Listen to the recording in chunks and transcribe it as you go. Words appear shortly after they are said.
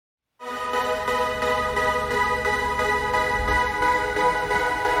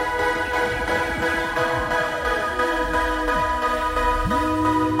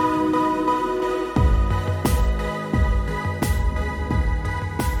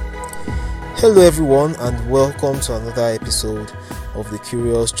Hello, everyone, and welcome to another episode of the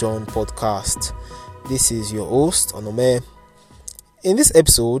Curious John podcast. This is your host, Onome. In this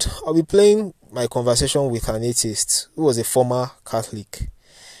episode, I'll be playing my conversation with an atheist who was a former Catholic.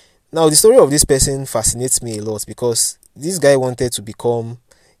 Now, the story of this person fascinates me a lot because this guy wanted to become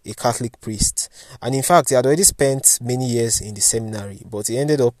a Catholic priest, and in fact, he had already spent many years in the seminary, but he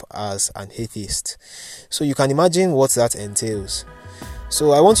ended up as an atheist. So you can imagine what that entails.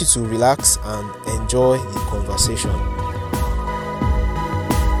 So I want you to relax and enjoy the conversation.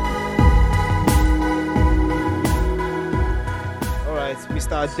 All right,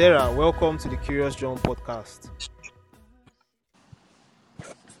 Mr. Dera, welcome to the Curious John podcast.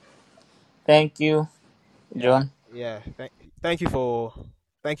 Thank you, John. Thank you for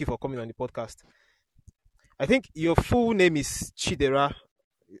coming on the podcast. I think your full name is Chidera.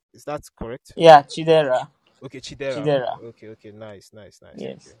 Is that correct? Yeah, Chidera. Okay, Chidera. Chidera. Okay, nice. Yes.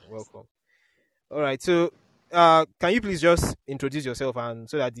 Okay, welcome. All right, so can you please just introduce yourself and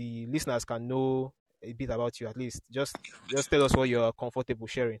so that the listeners can know a bit about you at least? Just tell us what you're comfortable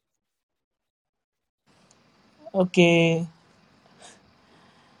sharing. Okay.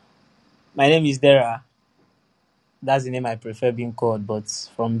 My name is Dera. That's the name I prefer being called, but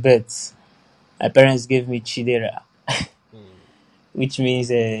from birth, my parents gave me Chidera, which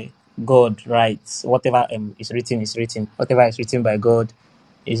means God writes. Whatever is written is written. Whatever is written by God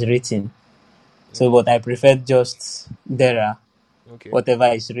is written. So, but I prefer just Dera. Okay. Whatever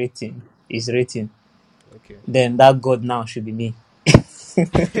is written is written. Okay. Then that God now should be me.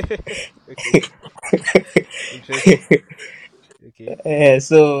 Okay. Interesting. Okay.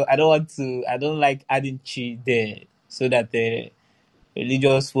 So I don't like adding chi there so that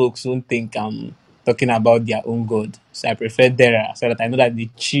religious folks won't think I'm talking about their own God. So I prefer Dera so that I know that the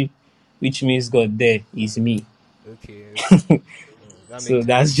chi, which means God there, is me. Okay. That So makes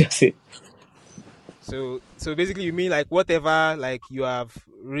that's sense. just it. So basically you mean like whatever like you have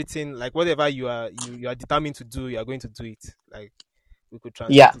written, like whatever you are determined to do, you are going to do it. Like we could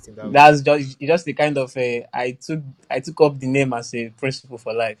Yeah, translate it in that way. that's just the kind of I took up the name as a principle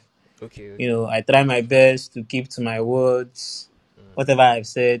for life. Okay. I try my best to keep to my words. Whatever I've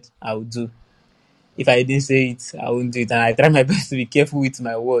said, I will do. If I didn't say it, I won't do it. And I try my best to be careful with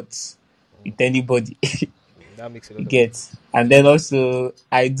my words, with anybody. That makes a You lot of get. sense. And then also,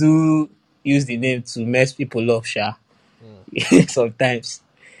 I do use the name to mess people up, sometimes.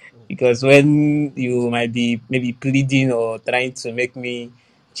 Because when you might be maybe pleading or trying to make me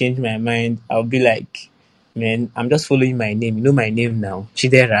change my mind, I'll be like, man, I'm just following my name. You know my name now,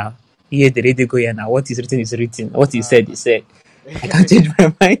 Chidera. Here the radio go here now. What is written is written. What he said, he said. I can't change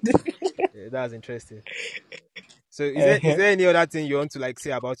my mind. Yeah, that's interesting. So is there any other thing you want to like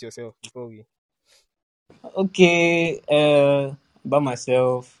say about yourself before we? Okay, about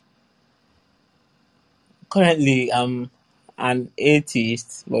myself. Currently, I'm an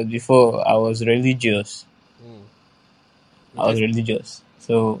atheist, but before I was religious. I was Interesting. religious.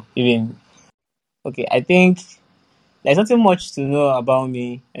 So even okay, I think there's nothing much to know about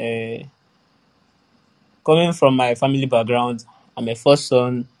me. Coming from my family background, I'm a first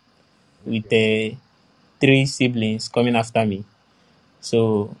son with Okay. 3 siblings coming after me.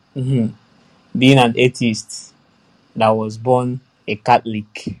 So being an atheist that was born a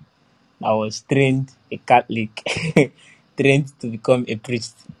Catholic, I was trained a Catholic, trained to become a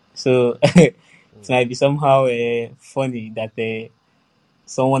priest. So it might be somehow funny that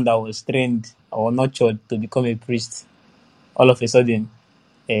someone that was trained or nurtured to become a priest all of a sudden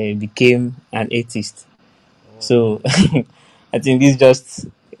became an atheist. So I think this is just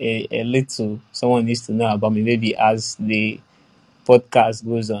a little someone needs to know about me. Maybe as the podcast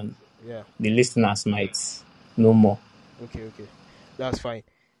goes on, Yeah. the listeners might know more. Okay. That's fine.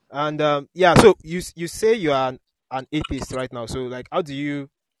 And yeah, so you say you are an atheist right now. So like, how do you,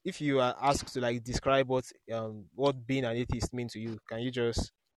 if you are asked to like describe what being an atheist means to you, can you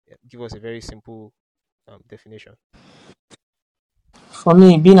just give us a very simple definition? For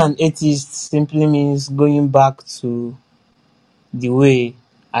me, being an atheist simply means going back to the way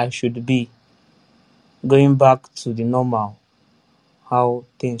I should be, going back to the normal, how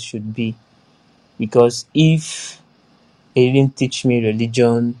things should be. Because if they didn't teach me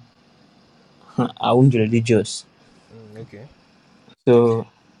religion, I won't be religious. Okay. So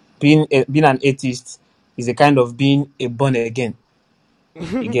being an atheist is a kind of being a born again.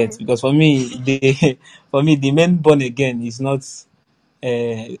 You get, because for me the main born again is not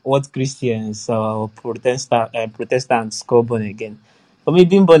what Christians or Protestants call born again. For me,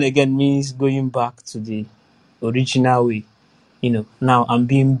 being born again means going back to the original way. Now I'm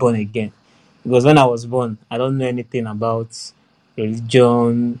being born again because when I was born, I don't know anything about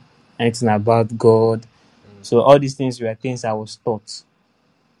religion. anything about God. So all these things were things I was taught.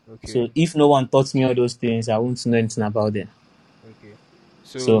 Okay. So if no one taught me all those things, I wouldn't know anything about them. Okay.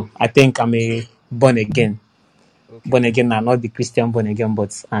 So So I think I'm a born again. Born okay. again, I'm not the Christian born again,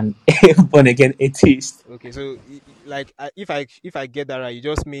 but an born again atheist. Okay. So like if I get that right, you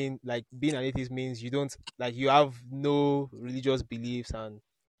just mean like being an atheist means you don't like you have no religious beliefs and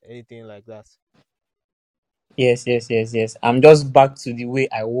anything like that. Yes, yes, yes, yes. I'm just back to the way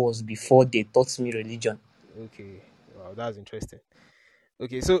I was before they taught me religion. Okay. Wow, that's interesting.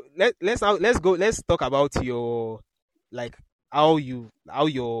 Okay, so let's talk about your like how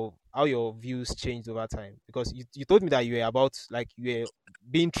your views changed over time because you told me that you were about like you were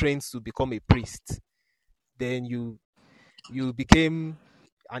being trained to become a priest. Then you became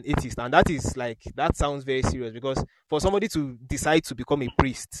an atheist, and that is like that sounds very serious because for somebody to decide to become a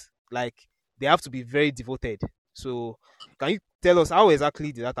priest, like they have to be very devoted. So can you tell us how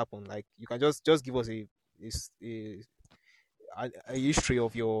exactly did that happen? Like you can just give us a history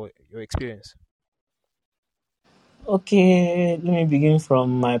of your experience. Okay, let me begin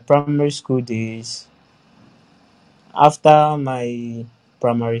from my primary school days. After my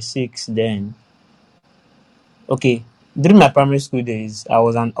primary six, then, okay, during my primary school days, I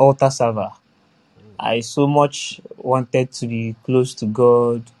was an altar server. Mm. I so much wanted to be close to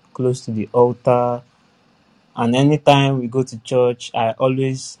God, close to the altar. And anytime we go to church, I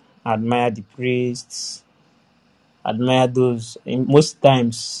always admire the priests, admire those. Most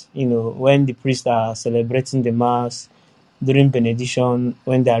times, when the priests are celebrating the Mass, during benediction,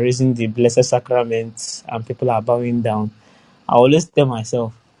 when they are raising the Blessed Sacrament and people are bowing down, I always tell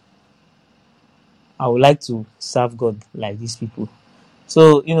myself, I would like to serve God like these people.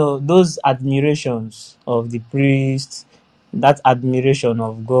 So, those admirations of the priest, that admiration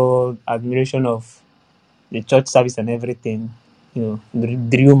of God, admiration of the church service and everything,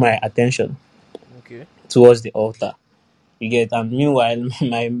 drew my attention Okay. towards the altar. You get, and meanwhile,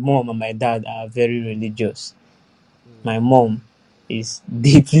 my mom and my dad are very religious. Mm. My mom is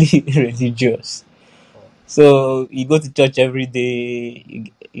deeply religious. Oh. So you go to church every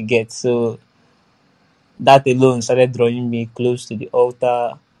day, you get, so that alone started drawing me close to the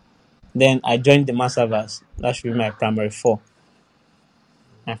altar. Then I joined the mass servers. That should be my primary four.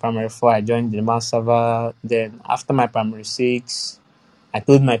 My primary four, I joined the mass server. Then after my primary six, I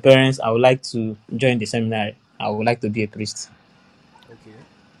told my parents I would like to join the seminary. I would like to be a priest. Okay.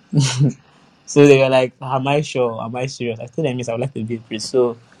 So they were like, "Am I sure? Am I serious?" I told them yes, I would like to be a priest.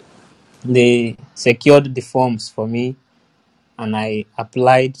 So they secured the forms for me, and I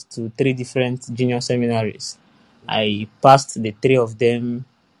applied to three different junior seminaries. Okay. I passed the three of them,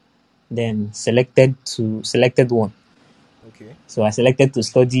 then selected one. Okay. So I selected to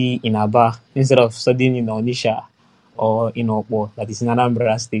study in Aba instead of studying in Onisha Mm. or in Okpo, that is in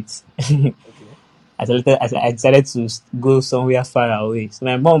Anambra State. Okay. I decided to go somewhere far away. So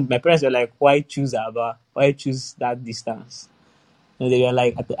my parents were like, "Why choose Aba? Why choose that distance?" They were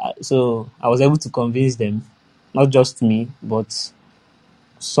like, so I was able to convince them, not just me, but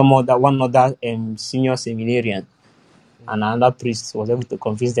one other senior seminarian and Mm. another priest was able to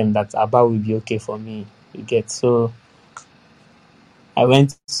convince them that Aba will be okay for me. You get, so I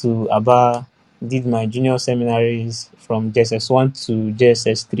went to Aba, did my junior seminaries from JSS1 to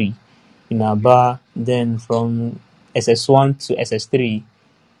JSS3 in Okay. Aba, then from SS1 to SS3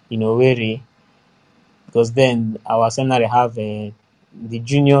 in Owerri, because then our seminary have the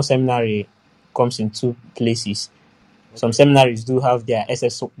junior seminary comes in two places. Some Okay. seminaries do have their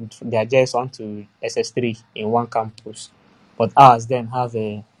JS1 to SS3 in one campus, but ours then have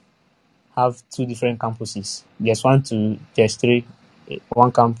two different campuses. JS1 to JS3,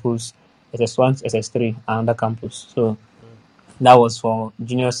 one campus, SS1 to SS3, another campus. So Mm. that was for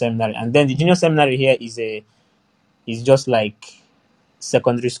junior seminary, and then the junior seminary here is just like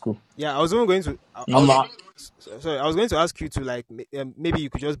secondary school. Yeah, I was even going to. Normal. Sorry, I was going to ask you to like maybe you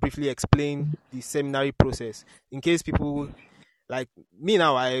could just briefly explain the seminary process in case people like me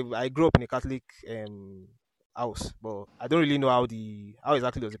now. I grew up in a Catholic house, but I don't really know how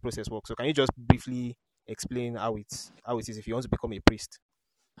exactly does the process work. So can you just briefly explain how it is if you want to become a priest?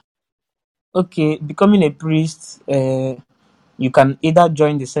 Okay, becoming a priest, you can either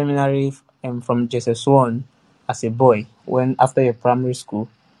join the seminary from JSS1 as a boy when after your primary school,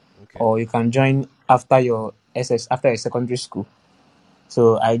 Okay. or you can join after your secondary school.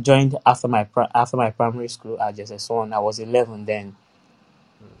 So I joined after my primary school at JSS1. I was 11 then,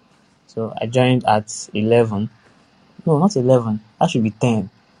 Mm. so I joined at 11. No, not 11. That should be 10.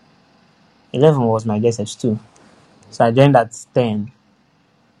 11 was my JSS2. So I Okay. joined at 10.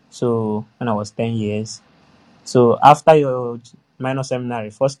 So when I was 10 years. So after minor seminary.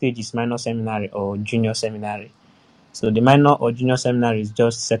 First stage is minor seminary or junior seminary. So the minor or junior seminary is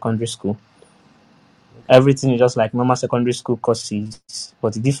just secondary school. Everything is just like normal secondary school courses,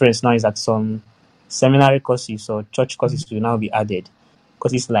 but the difference now is that some seminary courses or church courses will now be added.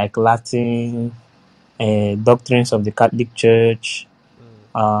 Courses like Latin, doctrines of the Catholic Church,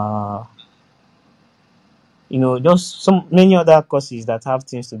 just some many other courses that have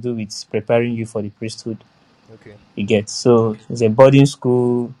things to do with preparing you for the priesthood. Okay. You get, so it's a boarding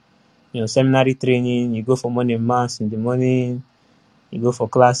school, seminary training. You go for morning mass in the morning. You go for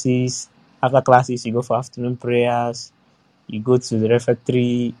classes. After classes, you go for afternoon prayers. You go to the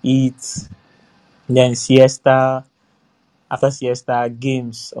refectory, eat, then siesta. After siesta,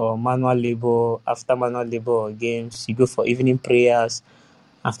 games or manual labor. After manual labor or games, you go for evening prayers.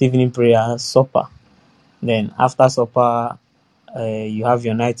 After evening prayers, supper. Then after supper, you have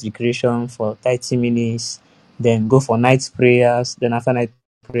your night recreation for 30 minutes. Then go for night prayers. Then after night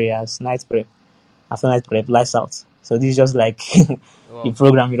prayers, night prep. After night prep, lights out. So this is just like the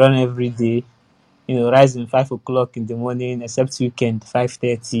program you run every day. Rising 5 o'clock in the morning, except weekend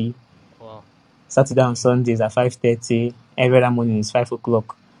 5:30. Wow. Saturday and Sundays at 5:30. Every other morning is 5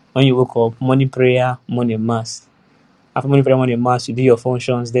 o'clock. When you wake up, morning prayer, morning mass. After morning prayer, morning mass, you do your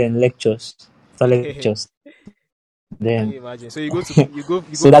functions, then lectures. After lectures, Can then you imagine? So you go to so to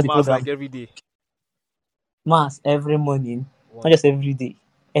that's the mass program. like every day. Mass every morning, Wow. not just every day.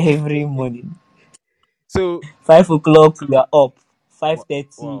 Every morning. So 5 o'clock, you are up.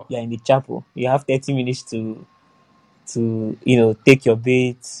 5:30, wow. you are in the chapel. You have 30 minutes to take your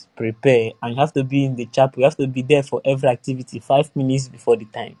bath, prepare, and you have to be in the chapel. You have to be there for every activity 5 minutes before the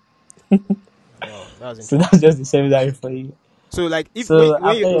time. Wow, that's So interesting. that's just the seminary for you. So like if So when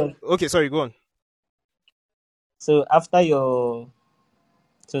after you your okay, sorry, go on. so after your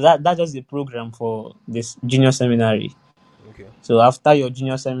so that's just the program for this junior seminary. Okay. So after your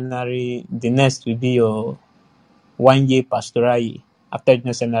junior seminary, the next will be your 1 year pastoral year. After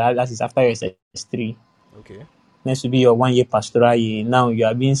junior seminary, that is after your SS3. Okay. Next will be your 1 year pastoral year. Now you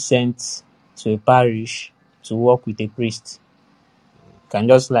are being sent to a parish to work with a priest. Can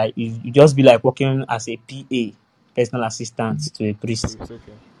just like you just be like working as a PA, personal assistant to a priest. Okay.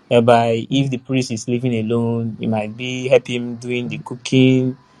 Whereby if the priest is living alone, you might be help him doing the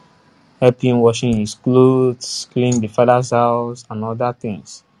cooking, help him washing his clothes, clean the father's house, and other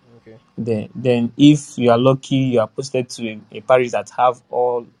things. Okay. Then if you are lucky, you are posted to a parish that have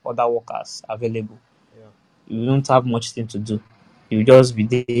all other workers available. Yeah. You don't have much thing to do. You just be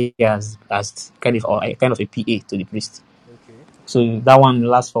there as kind of a PA to the priest. Okay. So that one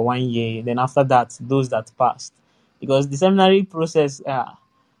lasts for 1 year. Then after that, those that passed, because the seminary process.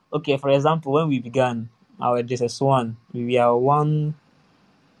 Okay, for example, when we began our JSS1, we were 100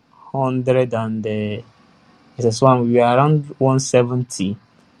 and JSS1 we were around 170.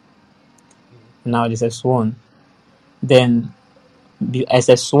 Now JSS1, then the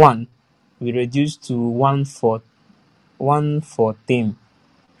SS1 we reduced to 114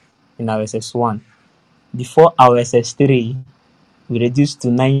 in our SS1. Before our SS3, we reduced to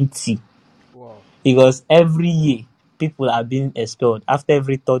 90. Wow. Because every year people are being expelled. After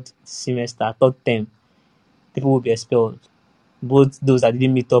every third semester, third term, people will be expelled. Both those that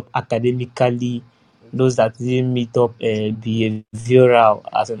didn't meet up academically, those that didn't meet up behavioral.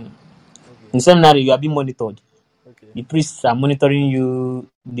 In seminary, you are being monitored. Okay. The priests are monitoring you.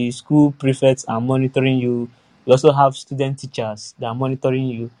 The school prefects are monitoring you. You also have student teachers that are monitoring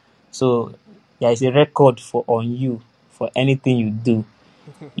you. So there is a record on you for anything you do.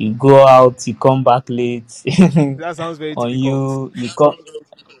 You go out, you come back late. That sounds very On difficult. you come,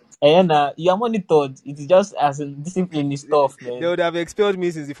 and you are monitored. It is just as in discipline is tough, They man. would have expelled me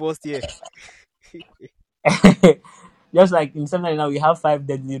since the first year. Just like in seminary now, we have 5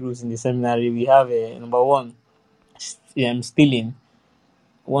 deadly rules in the seminary. We have number one, stealing.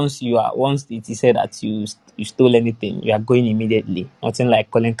 Once it is said that you stole anything, you are going immediately. Nothing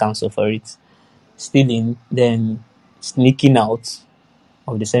like calling counsel for it. Stealing, then sneaking out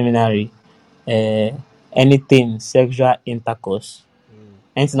of the seminary, uh, anything sexual intercourse,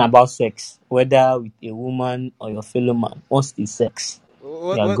 anything about sex, whether with a woman or your fellow man. Once it's sex, you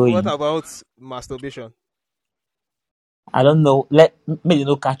are What going. about masturbation? I don't know. May they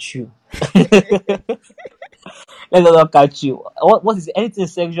not catch you. Let them not catch you. What is anything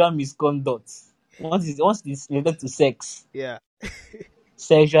sexual misconduct? Once it's related to sex, Yeah.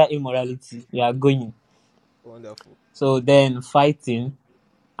 sexual immorality, you are going. Wonderful. So then fighting,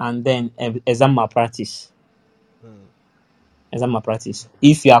 and then exam malpractice. Exam malpractice.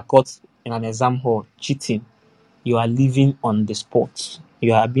 If you are caught in an exam hall cheating, you are leaving on the spot.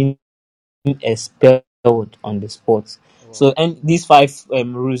 You are being expelled on the spot. So, and these five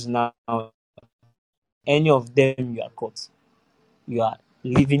rules now, any of them you are caught, you are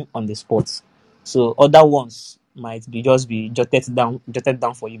living on the spot. So other ones might be just be jotted down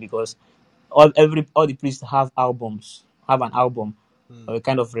for you, because all the priests have an album Mm. or a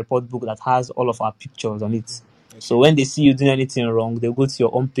kind of report book that has all of our pictures on it. So Okay. when they see you doing anything wrong, they'll go to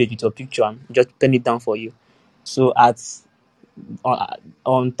your own page with your picture and just turn it down for you. So at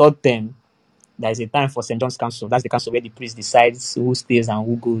on third term, there is a time for St. John's Council. That's the council where the priest decides who stays and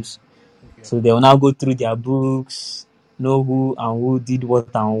who goes. Okay. So they will now go through their books, know who and who did what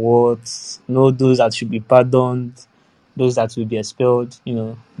and what, know those that should be pardoned, those that will be expelled.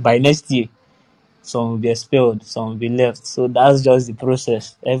 By next year, some will be expelled, some will be left. So that's just the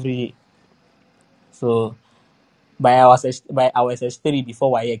process every year. So by our SS3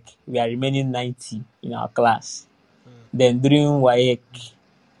 before WAEC, we are remaining 90 in our class. Then during WAEC,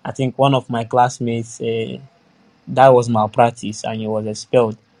 I think one of my classmates, that was malpractice and he was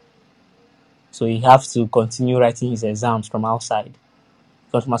expelled. So he have to continue writing his exams from outside.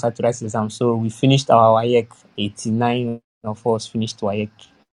 Because from outside to write his exams. So we finished our WAEC. 89 of us finished WAEC.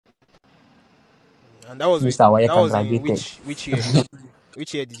 And that was Finished our that WAEC and was in graduated. which year?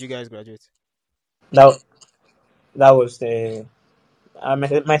 Which year did you guys graduate? That that was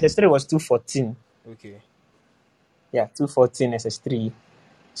my SS3 was 214. Okay. Yeah, 214 SS3.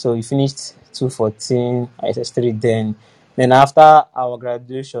 So we finished 214 SS3 then. Then after our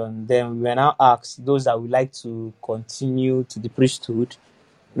graduation, then we were now asked those that would like to continue to the priesthood,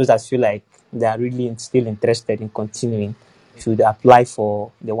 those that feel like they are really still interested in continuing, should apply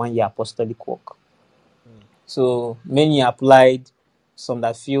for the 1 year apostolic work. So many applied, some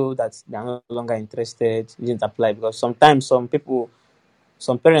that feel that they are no longer interested didn't apply, because sometimes some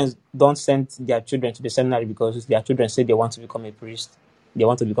parents don't send their children to the seminary because their children say they want to become a priest. They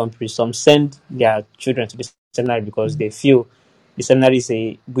want to become priests. Some send their children to the seminary because they feel the seminary is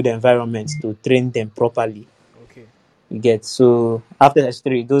a good environment to train them properly. Okay. You get. So after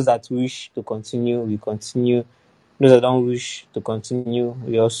S3, those that wish to continue, we continue. Those that don't wish to continue,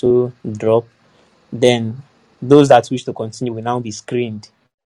 we also drop. Then those that wish to continue will now be screened.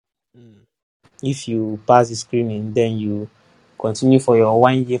 Mm. If you pass the screening, then you continue for your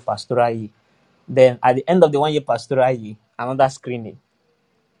 1 year pastoral year. Then at the end of the 1 year pastoral year, another screening.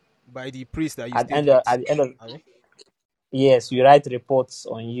 By the priest that you At the stayed end of, with. at the end of Abi? yes, we write reports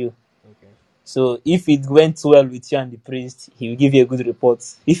on you. Okay. So if it went well with you and the priest, he will give you a good report.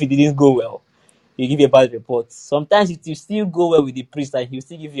 If it didn't go well, he'll give you a bad report. Sometimes it will still go well with the priest and he'll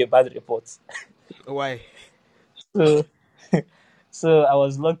still give you a bad report. Why? So so I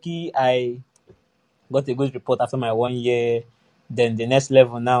was lucky I got a good report after my 1 year. Then the next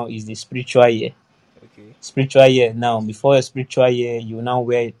level now is the spiritual year. Okay. Spiritual year now, before your spiritual year, you now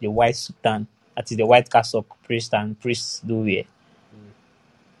wear the white sultan. That is the white cassock priest and priests do wear. Mm.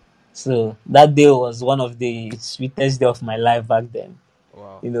 So that day was one of the sweetest day of my life back then.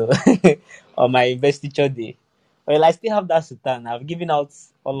 Wow. On my investiture day. Well, I still have that sultan. I've given out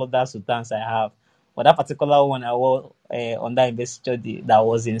all of that sultans I have. But that particular one I wore on that investiture day that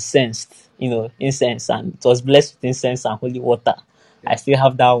was incensed, incense, and it was blessed with incense and holy water. I Yeah. still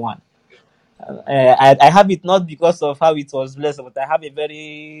have that one. I have it not because of how it was blessed, but I have a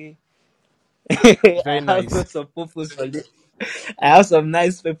very Very I have nice. some purpose for it. I have some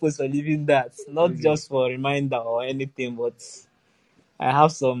nice purpose for leaving that, not Okay. just for a reminder or anything, but I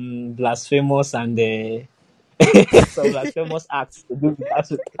have some blasphemous and some blasphemous acts to do with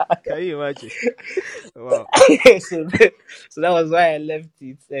that. Can you imagine? Wow. so, so that was why I left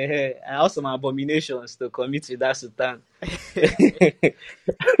it. I have some abominations to commit with that sultan.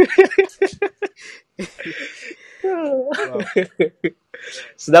 Wow.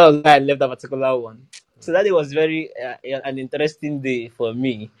 So that was why I left that particular one. So that day was very an interesting day for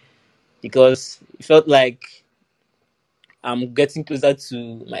me, because it felt like I'm getting closer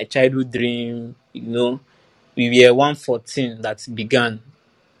to my childhood dream. We were 114 that began,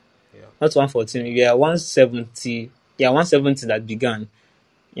 Yeah. not 114. We were 170. Yeah, 170 that began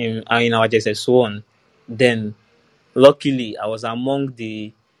in our JSS1. Then, luckily, I was among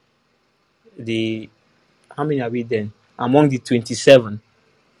the how many are we then? Among the 27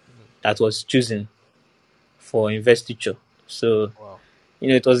 that was chosen for investiture. So, Wow.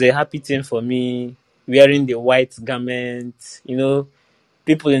 it was a happy thing for me, wearing the white garment,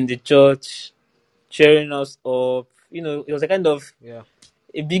 people in the church cheering us up. It was a kind of Yeah.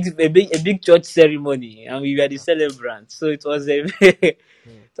 a big church ceremony, and we were the Yeah. celebrants. So it was it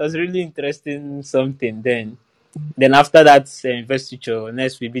Mm. was really interesting something. Then after that investiture,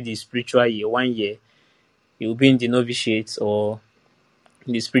 next will be the spiritual year. 1 year, you will be in the novitiate or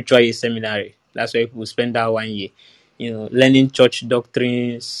in the spiritual year seminary. That's where people spend that 1 year. learning church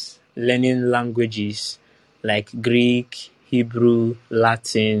doctrines, learning languages like Greek, Hebrew,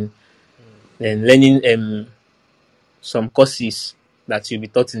 Latin, then learning some courses that you'll be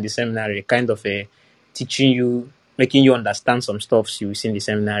taught in the seminary, kind of teaching you, making you understand some stuff you will see in the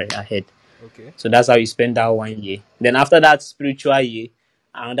seminary ahead. Okay. So that's how you spend that 1 year. Then after that spiritual year,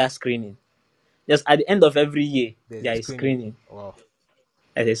 another screening. Just at the end of every year, There's a there is screening. screening. Wow.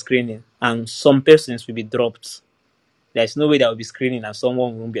 There's a screening. And some persons will be dropped. There's no way there will be screening and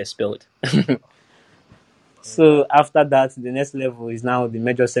someone won't be expelled. That So after that, the next level is now the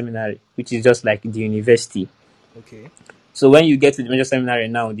major seminary, which is just like the university. okay. So when you get to the major seminary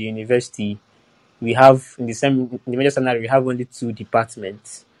now, the university, we have in the major seminary we have only two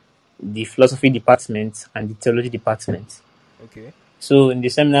departments: the philosophy department and the theology department. Okay. So in the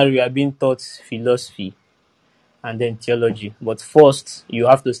seminary we are being taught philosophy and then theology. But first, you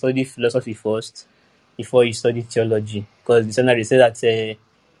have to study philosophy first before you study theology, because the seminary say that hey,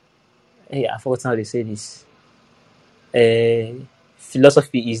 I forgot how they say this.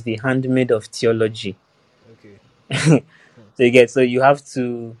 Philosophy is the handmaid of theology. Okay. So you have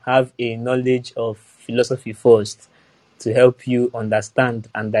to have a knowledge of philosophy first to help you understand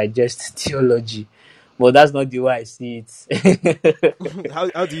and digest theology. But that's not the way I see it.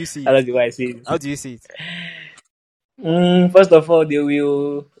 How do you see That's it? not the way I see it. How do you see it? First of all, they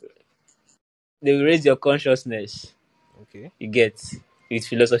will raise your consciousness. Okay. You get with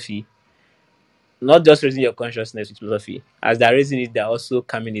philosophy, not just raising your consciousness with philosophy. As they're raising it, they're also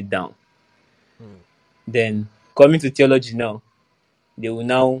calming it down. Hmm. Then coming to theology now, they will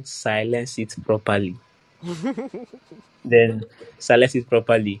now silence it properly. Then silence it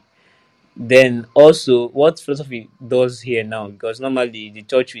properly. Then also, what philosophy does here now, because normally the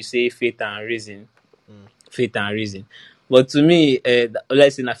church will say Hmm. faith and reason. But to me,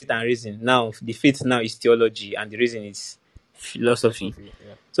 let's say na faith and reason. Now, the faith now is theology, and the reason is philosophy. Philosophy.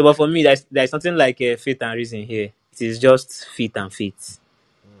 Yeah. So, but for me, there's nothing like faith and reason here. It is just faith and faith.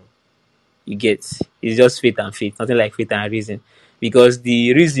 Hmm. You get? It's just faith and faith, nothing like faith and reason, because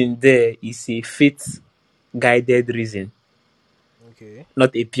the reason there is a faith guided reason, Okay.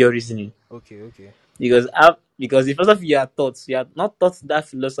 not a pure reasoning. Okay. Okay. Because the philosophy you are not taught that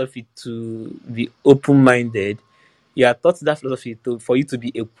philosophy to be open minded. You are taught that philosophy for you to be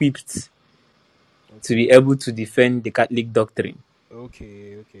equipped to Okay. be able to defend the Catholic doctrine.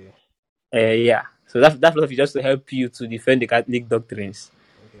 Okay. Okay. Yeah. So that philosophy just to help you to defend the Catholic doctrines.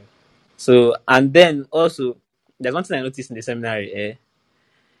 Okay. So and then also there's one thing I noticed in the seminary.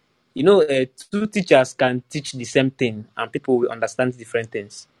 Two teachers can teach the same thing and people will understand different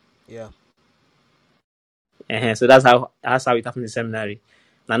things. Yeah. So that's how it happens in the seminary.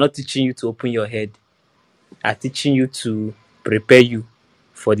 They're not teaching you to open your head. Are teaching you to prepare you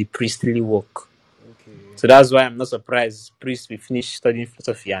for the priestly work. Okay. So that's why I'm not surprised priests will finish studying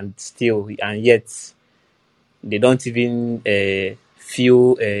philosophy and yet they don't even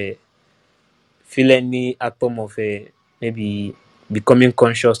feel any atom of maybe becoming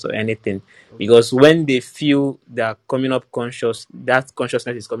conscious or anything. Okay. Because when they feel they are coming up conscious, that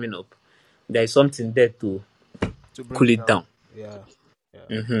consciousness is coming up, there is something there to To bring cool it it down. down. Yeah.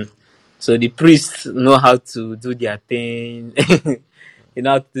 Yeah. hmm So the priests know how to do their thing. They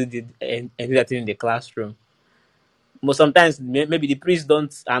know how to do their thing in the classroom. But sometimes maybe the priests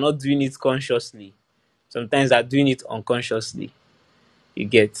don't are not doing it consciously. Sometimes they're doing it unconsciously. You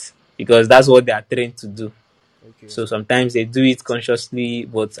get, because that's what they are trained to do. Okay. So sometimes they do it consciously,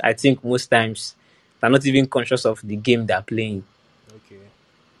 but I think most times they're not even conscious of the game they're playing. Okay.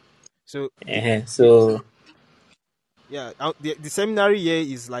 So So yeah, the seminary year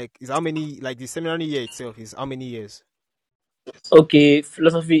is how many? Like the seminary year itself is how many years? okay,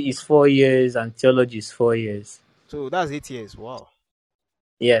 philosophy is 4 years and theology is 4 years. So that's 8 years. Wow.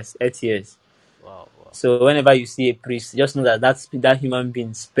 Yes, 8 years. Wow. Wow. So whenever you see a priest, just know that human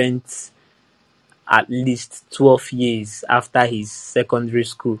being spent at least 12 years after his secondary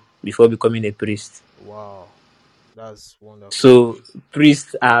school before becoming a priest. Wow. That's wonderful. So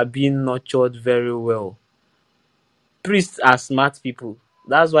priests are being nurtured very well. Priests are smart people.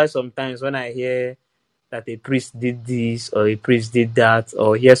 That's why sometimes when I hear that a priest did this or a priest did that,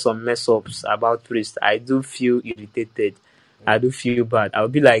 or hear some mess ups about priests, I do feel irritated. I Yeah. do feel bad. I'll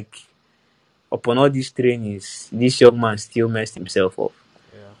be like, upon all these trainings, this young man still messed himself up.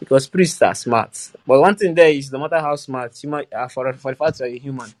 Yeah. Because priests are smart. But one thing there is, no matter how smart, for the fact you're a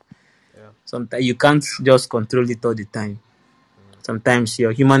human, Yeah. sometimes you can't just control it all the time. Sometimes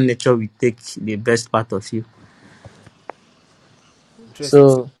your human nature will take the best part of you. Interesting.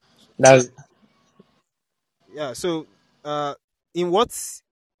 So So that's yeah. So uh, in what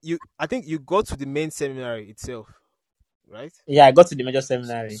I think you go to the main seminary itself. right? Yeah, I got to the major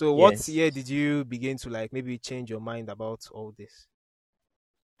seminary. So what Yes. year did you begin to like maybe change your mind about all this?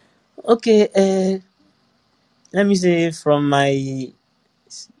 Okay. Let me say from my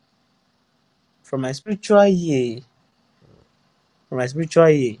spiritual year, from my spiritual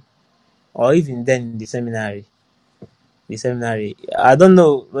year, or even then in the seminary. The seminary. I don't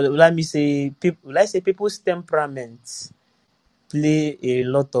know. Let me say, people. Let's say people's temperaments play a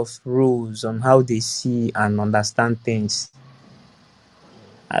lot of roles on how they see and understand things.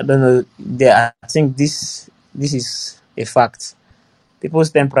 I don't know. I think this is a fact.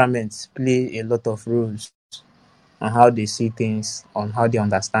 People's temperaments play a lot of roles on how they see things, on how they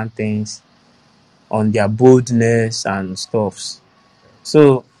understand things, on their boldness and stuffs.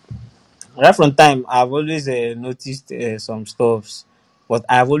 So right from time, I've always noticed some stuffs, but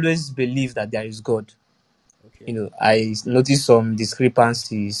I've always believed that there is God. Okay. I noticed some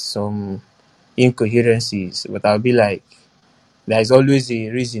discrepancies, some incoherencies, but I'll be like, there is always a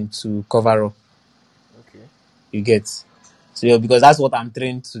reason to cover up. Okay. You get, so because that's what I'm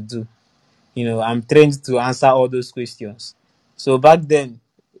trained to do. I'm trained to answer all those questions. So back then,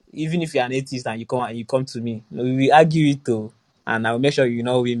 even if you're an atheist and you come to me, we will argue it too, and I'll make sure you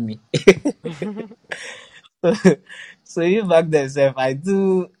not win me. So even back then, self, I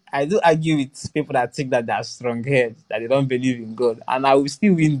do argue with people that think that they're strong head, that they don't believe in God, and I will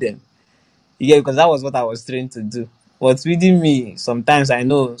still win them. Yeah, because that was what I was trained to do. But within me, sometimes I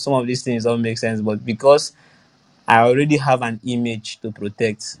know some of these things don't make sense, but because I already have an image to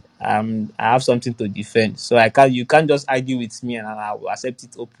protect, I have something to defend. So you can't just argue with me and I will accept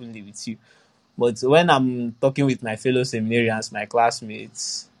it openly with you. But when I'm talking with my fellow seminarians, my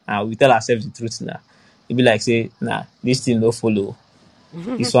classmates, we tell ourselves the truth now. It be like say, nah, this thing no follow.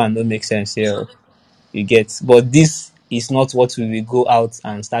 This one don't make sense here. You get. But this is not what we will go out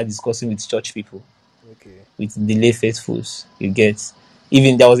and start discussing with church people, Okay. with the lay faithfuls. You get.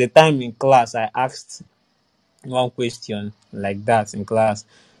 Even there was a time in class I asked one question like that in class.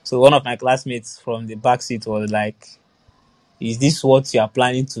 So one of my classmates from the back seat was like, is this what you are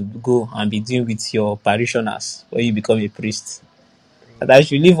planning to go and be doing with your parishioners when you become a priest? That I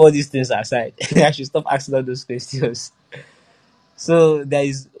should leave all these things aside. I should stop asking all those questions. So there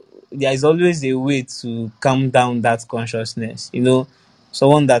is always a way to calm down that consciousness.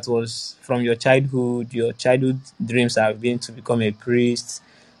 Someone that was from your childhood dreams have been to become a priest.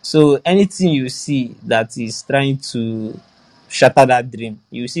 So anything you see that is trying to shatter that dream,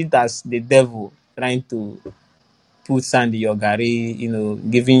 you see it as the devil trying to put sand in your gari,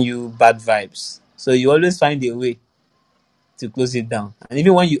 giving you bad vibes. So you always find a way to close it down. And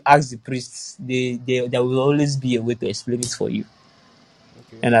even when you ask the priests, there will always be a way to explain it for you.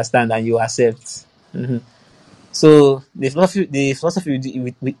 Okay. Understand, and you accept. So the philosophy we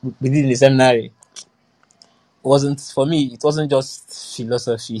did in the seminary wasn't for me. It wasn't just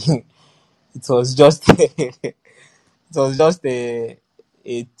philosophy. It was just it was just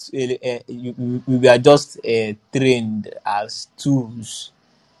we were just trained as tools.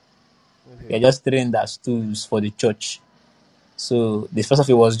 We Okay. are just trained as tools for the church. So the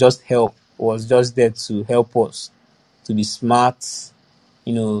philosophy was just was just there to help us to be smart,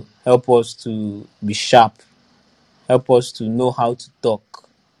 help us to be sharp, help us to know how to talk,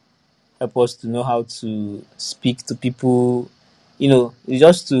 help us to know how to speak to people, it's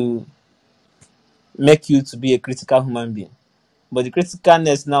just to make you to be a critical human being. But the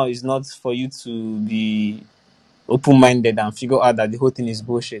criticalness now is not for you to be open minded and figure out that the whole thing is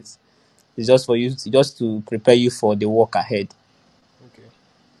bullshit. It's just for you to prepare you for the work ahead. Okay.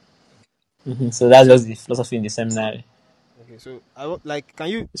 So that's just the philosophy in the seminary. Okay. So like,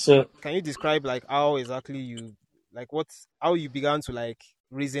 So can you describe like how exactly you like what how you began to like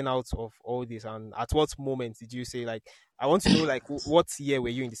reason out of all this, and at what moment did you say like I want to know like what year were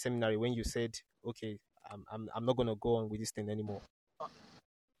you in the seminary when you said okay, I'm not gonna go on with this thing anymore.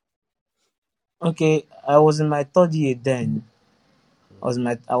 okay, I was in my third year then. Hmm.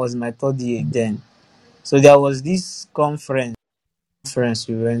 I was in my third year then. So there was this conference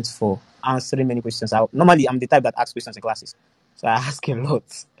we went for, answering many questions. Normally, I'm the type that asks questions in classes, so I ask a lot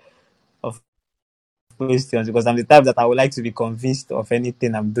of questions because I'm the type that I would like to be convinced of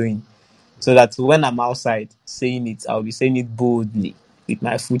anything I'm doing, so Okay. that when I'm outside saying it, I'll be saying it boldly with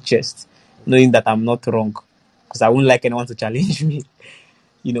my full chest, Okay. knowing that I'm not wrong, because I wouldn't like anyone to challenge me,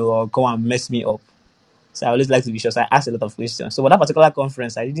 or come and mess me up. So I always like to be sure. So I ask a lot of questions. So for that particular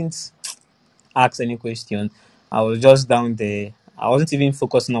conference, I didn't ask any question. I was just down there. I wasn't even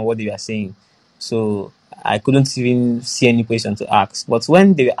focusing on what they were saying. So I couldn't even see any question to ask. But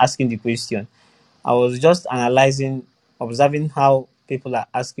when they were asking the question, I was just analyzing, observing how people are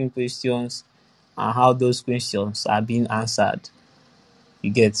asking questions, and how those questions are being answered. You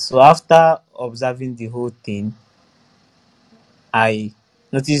get. So after observing the whole thing, I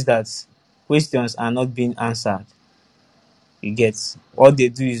noticed that questions are not being answered. You get. All they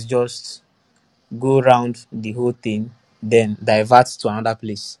do is just go around the whole thing, then divert to another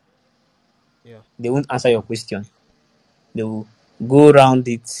place. Yeah. They won't answer your question. They will go around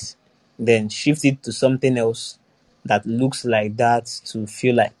it, then shift it to something else that looks like that to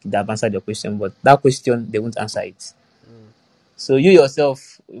feel like they have answered your question. But that question, they won't answer it. Mm. So you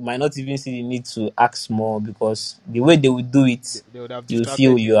yourself might not even see the need to ask more, because the way they will do it, They would have you feel distracted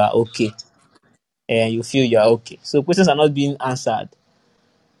you. you are okay. And you feel you are okay. So questions are not being answered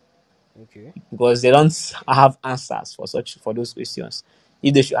Okay. because they don't have answers for those questions.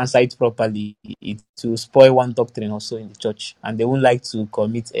 If they should answer it properly, it will spoil one doctrine also in the church, and they won't like to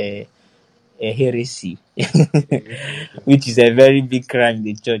commit a heresy, Okay. which is a very big crime in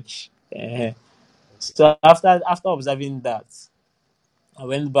the church. Okay. So after observing that, I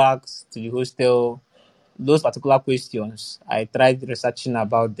went back to the hostel. Those particular questions, I tried researching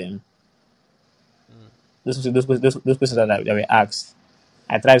about them. Mm. Those questions that were asked,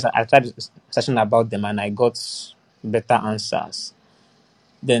 I tried researching about them, and I got better answers.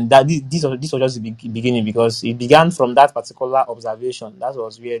 Then this was just the beginning, because it began from that particular observation. That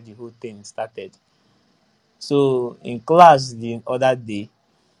was where the whole thing started. So in class the other day,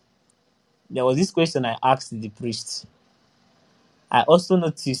 there was this question I asked the priest. I also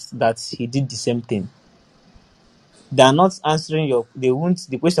noticed that he did the same thing. They are not answering they won't,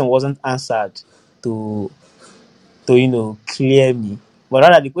 the question wasn't answered to clear me, but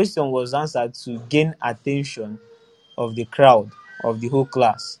rather the question was answered to gain attention of the crowd, of the whole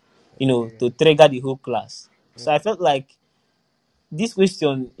class, Okay. to trigger the whole class. So I Okay. felt like this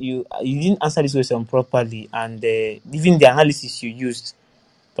question, you didn't answer this question properly, and even the analysis you used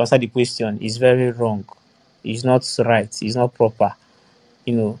to answer the question is very wrong. It's not right. It's not proper.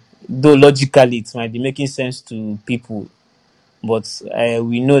 Though logically it might be making sense to people, but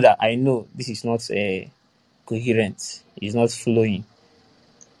we know that I know this is not coherent. It's not flowing.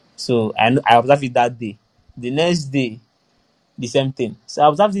 So I observed it that day. The next day, the same thing. So I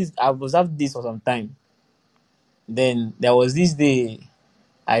observed this for some time. Then there was this day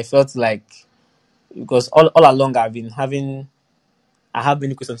I felt like, because all along I have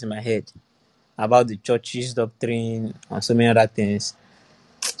many questions in my head about the church's doctrine and so many other things.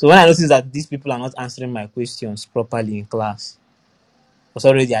 So when I noticed that these people are not answering my questions properly in class, because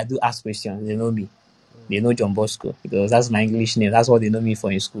already I do ask questions, they know me. They know John Bosco, because that's my English name. That's what they know me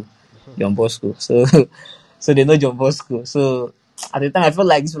for in school, John Bosco. So, so they know John Bosco. So at the time, I felt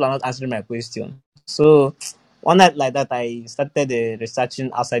like these people are not answering my question. So one night like that, I started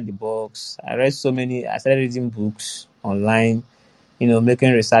researching outside the box. I started reading books online,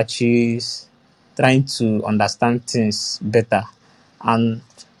 making researches, trying to understand things better. And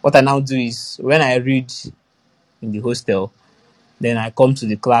what I now do is, when I read in the hostel, then I come to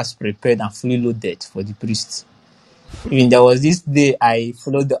the class prepared and fully loaded for the priest. Even there was this day I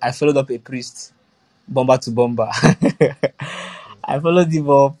followed up a priest, bomber to bomber. I followed him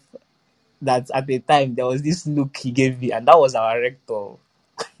up. That at the time there was this look he gave me, and that was our rector. Wow.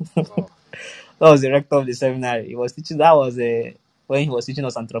 That was the rector of the seminary. He was teaching. That was when he was teaching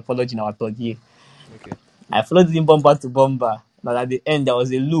us anthropology in our third year. Okay. I followed him bomber to bomber. But at the end, there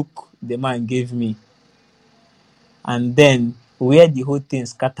was a look the man gave me, and then where the whole thing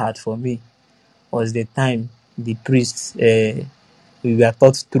scattered for me was the time the priest we were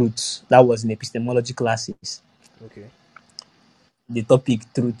taught truths. That was in epistemology classes. Okay. The topic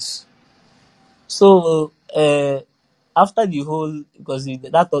truths. So after the whole, because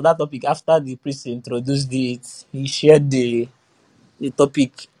that topic, after the priest introduced it, he shared the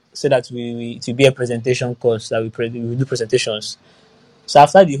topic, so that it will be a presentation course that we will do presentations. So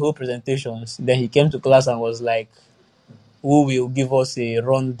after the whole presentations, then he came to class and was like, "Who will give us a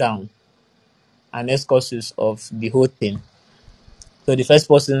rundown, an excursus of the whole thing?" So the first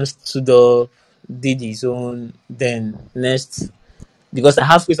person stood up, did his own. Then next, because I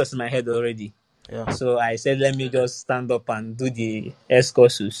have questions in my head already, Yeah. so I said, let me just stand up and do the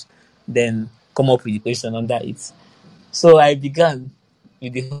excursus, then come up with the question under it. So I began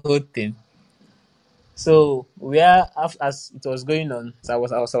with the whole thing. So where as it was going on, so I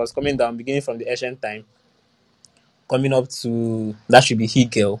was coming down, beginning from the ancient time, coming up to that should be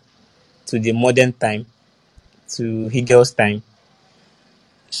Hegel, to the modern time, to Hegel's time.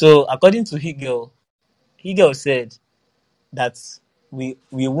 So according to Hegel, Hegel said that we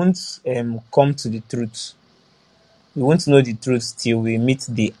won't come to the truth. We won't know the truth till we meet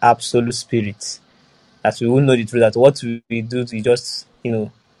the absolute spirit. That we won't know the truth. That what we do, we just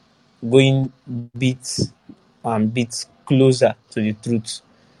going bit and bit closer to the truth,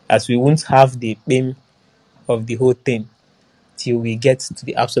 as we won't have the aim of the whole thing till we get to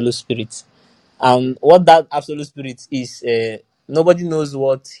the absolute spirit. And what that absolute spirit is, nobody knows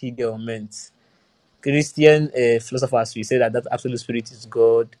what Hegel meant. Christian philosophers will say that that absolute spirit is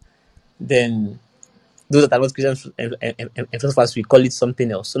God. Then those that are not Christian philosophers will call it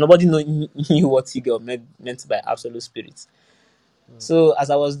something else. So nobody knew what Hegel meant by absolute spirit. So as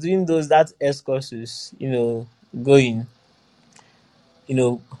I was doing that excursus, going,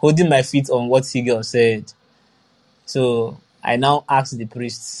 holding my feet on what Hegel said. So I now asked the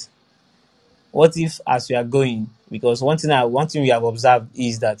priests, what if as we are going, because one thing we have observed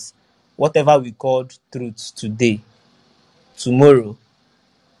is that whatever we called truth today, tomorrow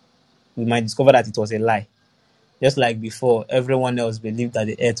we might discover that it was a lie. Just like before, everyone else believed that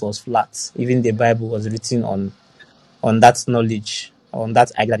the earth was flat. Even the Bible was written on that knowledge, on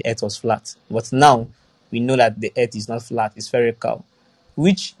that idea that the earth was flat. But now we know that the earth is not flat, it's spherical.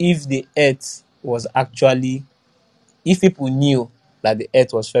 Which if the earth was actually, if people knew that the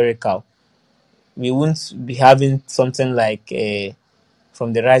earth was spherical, we wouldn't be having something like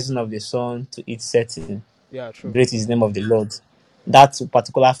from the rising of the sun to its setting, Yeah, true. great is the name of the Lord. That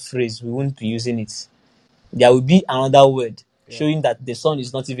particular phrase, we won't be using it. There will be another word Yeah. showing that the sun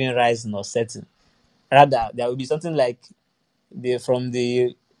is not even rising or setting. Rather, there will be something like from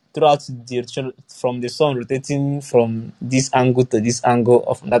the sun rotating from this angle to this angle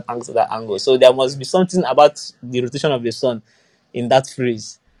or from that angle to that angle. So there must be something about the rotation of the sun in that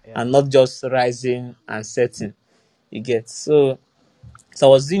phrase, Yeah. and not just rising and setting. You get. So I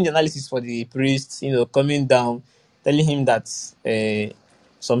was doing the analysis for the priest, coming down, telling him that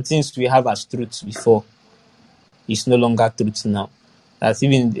some things we have as truth before is no longer truth now. That's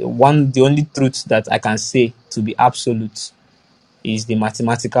even the only truth that I can say to be absolute is the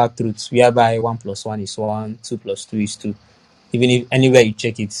mathematical truth, whereby 1 plus 1 is 1, 2 plus 2 is 2. Even if anywhere you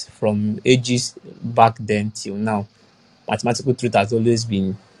check it, from ages back then till now, mathematical truth has always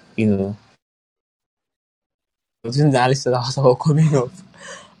been, doing the analysis that was coming up.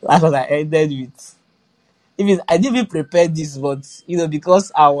 That's what I ended with. I didn't even prepare this, but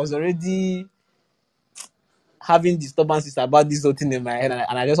because I was already having disturbances about this whole thing in my head,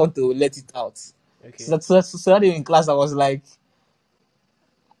 and I just want to let it out. Okay. So that in class, I was like,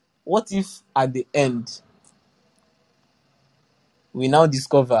 what if at the end we now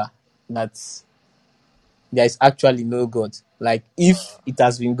discover that there is actually no God? Like, if it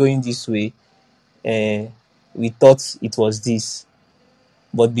has been going this way, we thought it was this,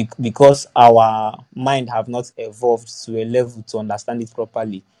 but because our mind have not evolved to a level to understand it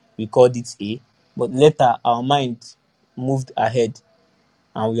properly, we called it A. But later, our mind moved ahead,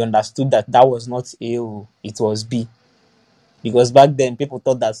 and we understood that that was not A, it was B. Because back then, people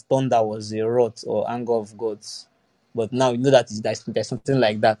thought that thunder was a wrath or anger of gods. But now we know that there's something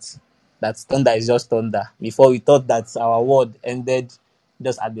like that. That thunder is just thunder. Before, we thought that our world ended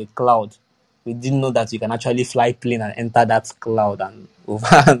just at the cloud. We didn't know that you can actually fly plane and enter that cloud and over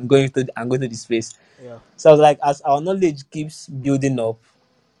and go to the space. Yeah. So I was like, as our knowledge keeps building up,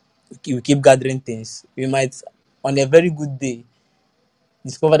 we keep gathering things. We might, on a very good day,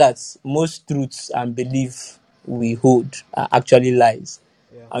 discover that most truths and beliefs we hold are actually lies.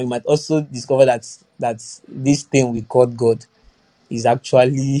 Yeah. And we might also discover that this thing we call God is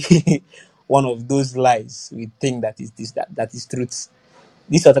actually one of those lies we think that is truth.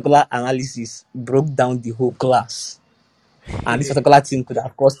 This particular analysis broke down the whole class, and this particular thing could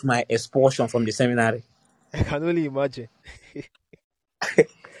have caused my expulsion from the seminary. I can only imagine.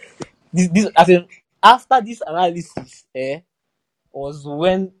 This as in, after this analysis, was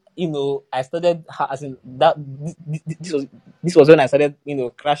when I started as in that this was when I started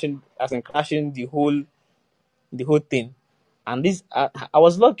crashing, as in crashing the whole thing. And this I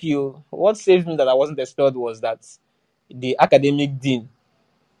was lucky. What saved me that I wasn't expelled was that the academic dean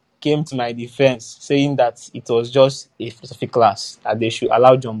came to my defense, saying that it was just a philosophy class, that they should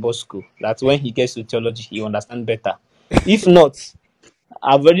allow John Bosco, that when he gets to theology he will understand better. If not,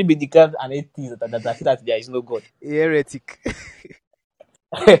 I've already been declared an atheist, that I feel that there is no God. Heretic.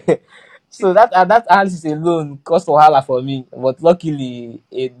 So that analysis alone caused wahala for me, but luckily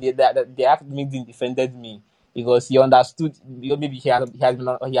the academic dean defended me, because he understood, because maybe he has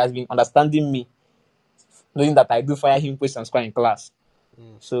been understanding me, knowing that I do fire him question square in class.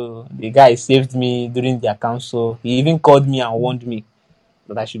 Mm. So the guy saved me during their council. He even called me and warned me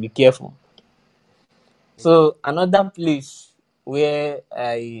that I should be careful. So another place where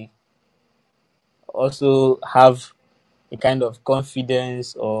I also have a kind of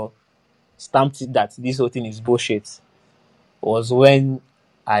confidence, or stamped it that this whole thing is bullshit, was when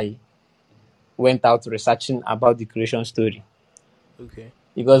I went out researching about the creation story. Okay.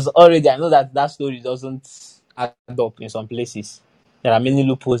 Because already I know that that story doesn't add up in some places. There are many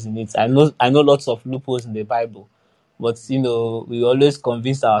loopholes in it. I know lots of loopholes in the Bible, but we always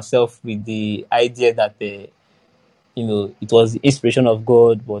convince ourselves with the idea that it was the inspiration of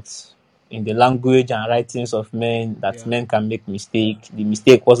God, but in the language and writings of men, that Yeah. men can make mistake. The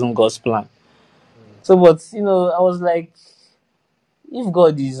mistake wasn't God's plan. So, but I was like, if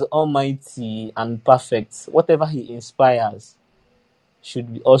God is almighty and perfect, whatever He inspires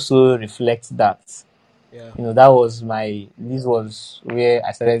should also reflect that. Yeah. This was where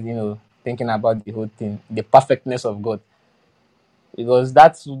I started, thinking about the whole thing, the perfectness of God. Because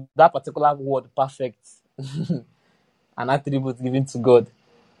that particular word perfect, an attribute given to God,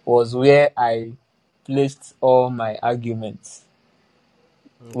 was where I placed all my arguments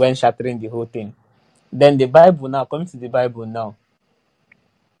when Okay. shattering the whole thing. Then the Bible now, coming to the Bible now,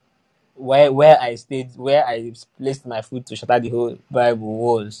 where I placed my foot to shatter the whole Bible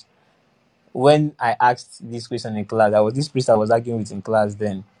was when I asked this question in class. There was this priest I was arguing with in class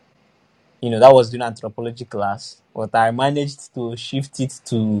then. That was during anthropology class, but I managed to shift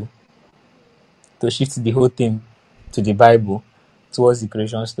the whole thing to the Bible towards the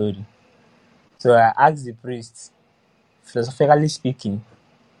creation story. So I asked the priest, philosophically speaking,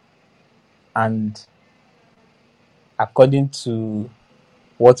 and according to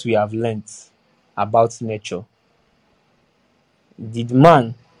what we have learnt about nature, did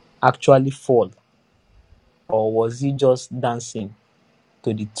man actually fall, or was he just dancing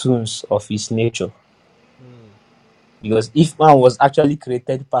to the tunes of his nature? Because if man was actually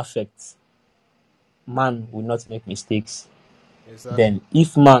created perfect, man would not make mistakes. Exactly. Then,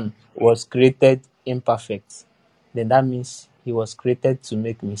 if man was created imperfect, then that means he was created to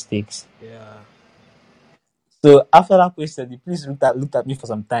make mistakes. Yeah. So, after that question, the priest looked at me for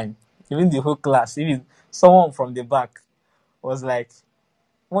some time. Even the whole class, even someone from the back was like,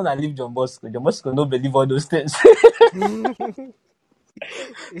 "When I leave John Bosco don't believe all those things."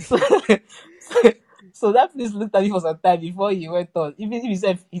 so, so that priest looked at me for some time before he went on. Even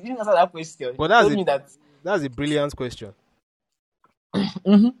if he didn't answer that question, But he told me that. that's a brilliant question.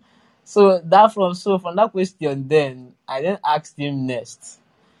 Mhm. So from that question, then I then asked him next,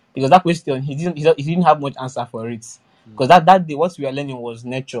 because that question he didn't have much answer for it, because that day what we were learning was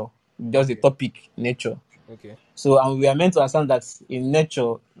nature, just the Okay. topic nature. Okay. So, and we are meant to understand that in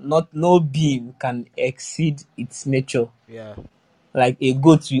nature, not no being can exceed its nature. Yeah. Like a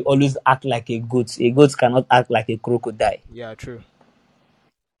goat will always act like a goat. A goat cannot act like a crocodile. Yeah. True.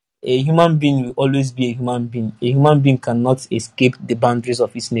 A human being will always be a human being. A human being cannot escape the boundaries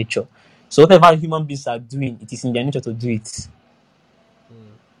of its nature. So whatever human beings are doing, it is in their nature to do it.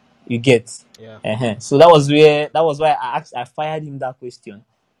 You get? Yeah. So that was why I fired him that question.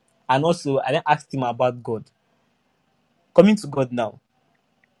 And also I then asked him about God. Coming to God now.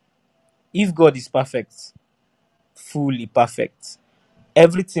 If God is perfect, fully perfect,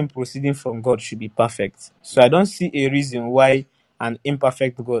 everything proceeding from God should be perfect. So I Yeah. don't see a reason why an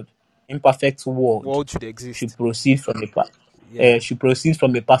imperfect word World should should exist. proceed from Yeah.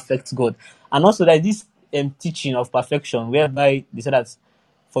 a perfect God. And also that this teaching of perfection, whereby they say that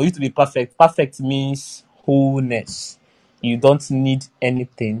for you to be perfect, perfect means wholeness. You Okay. don't need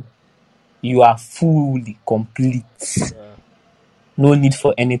anything. You are fully complete. Yeah. No need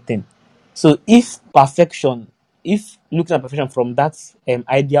for anything. So if looking at perfection from that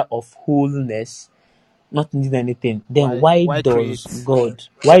idea of wholeness, not needing anything, then Why create?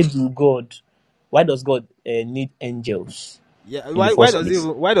 why does God need angels Yeah. in the Why first does it place?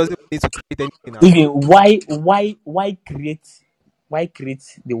 why does it need to create anything at all? Even why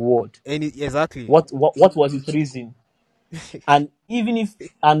create the world? Any exactly. What was its reason? And even if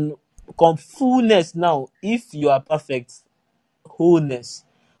and fullness now, if you are perfect, wholeness.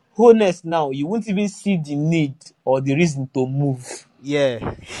 Wholeness now, you won't even see the need or the reason to move.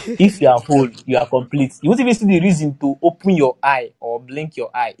 Yeah. If you are whole, you are complete. You won't even see the reason to open your eye or blink your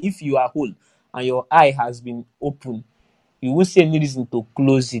eye. If you are whole and your eye has been open, you won't see any reason to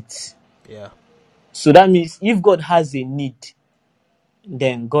close it. Yeah. So that means if God has a need,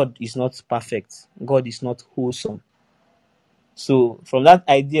 then God is not perfect. God is not wholesome. So from that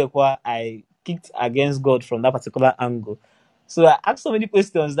idea, I kicked against God from that particular angle. So I asked so many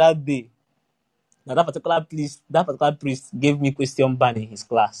questions that day. Now that particular priest gave me question ban in his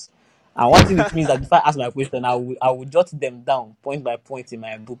class. And one thing with me is that if I ask my question, I will jot them down point by point in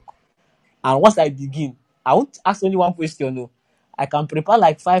my book. And once I begin, I won't ask only one question. No, I can prepare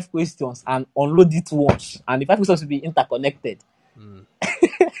like 5 questions and unload it once. And the 5 questions will be interconnected. Mm.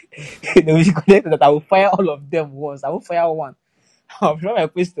 They will be connected. That I will fire all of them once. I won't fire one. One of my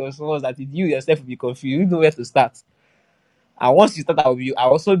questions was that you yourself will be confused. You don't know where to start. And once you start, I'll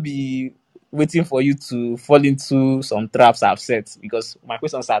also be waiting for you to fall into some traps I've set, because my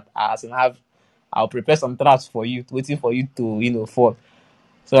questions are as in have I'll prepare some traps for you, waiting for you to fall,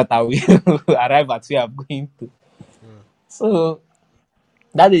 so that I will arrive at where I'm going to. So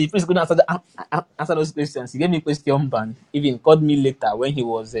that day, the priest couldn't answer those questions. He gave me question ban. Even called me later when he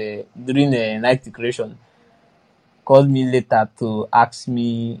was during night declaration. Called me later to ask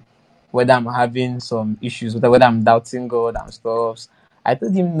me whether I'm having some issues, whether I'm doubting God and stuff. I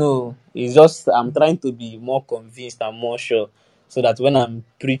told him no. It's just I'm trying to be more convinced and more sure, so that when I'm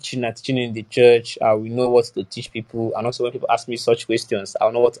preaching and teaching in the church, I will know what to teach people, and also when people ask me such questions,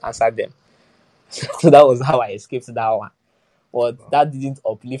 I'll know what to answer them. So that was how I escaped that one. But that didn't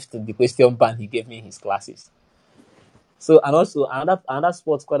uplift the question ban he gave me in his classes. So, and also another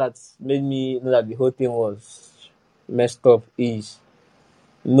sports score that made me know that the whole thing was messed up is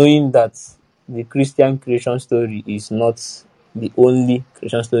knowing that the Christian creation story is not the only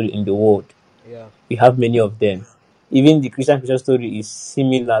creation story in the world. Yeah. We have many of them. Even the Christian creation story is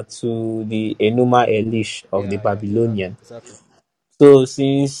similar to the Enuma Elish of the Yeah. Babylonian. Exactly. So,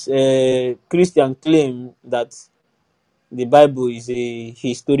 since Christian claim that the Bible is a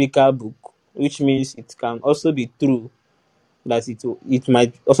historical book, which means it can also be true that it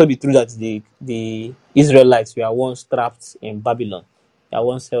might also be true that the Israelites were once trapped in Babylon. They were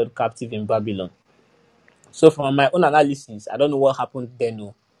once held captive in Babylon. So from my own analysis, I don't know what happened then,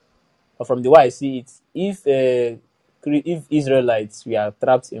 no. But from the way I see it, if Israelites were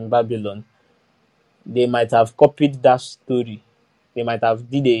trapped in Babylon, they might have copied that story. They might have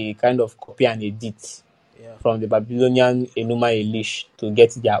did a kind of copy and edit Yeah. from the Babylonian Enuma Elish to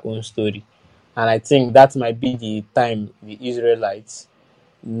get their own story. And I think that might be the time the Israelites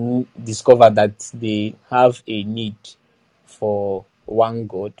discover that they have a need for one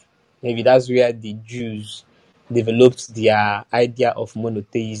God. Maybe that's where the Jews developed their idea of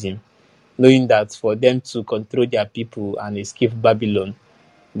monotheism, knowing that for them to control their people and escape Babylon,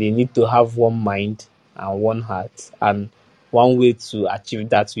 they need to have one mind and one heart. And one way to achieve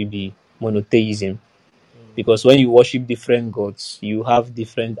that will be monotheism. Because when you worship different gods, you have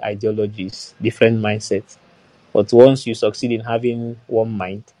different ideologies, different mindsets. But once you succeed in having one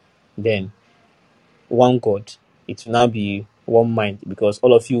mind, then one God, it will now be one mind, because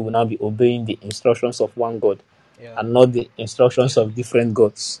all of you will now be obeying the instructions of one God Yeah. and not the instructions of different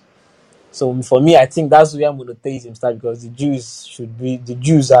gods. So for me, I think that's where monotheism starts, because the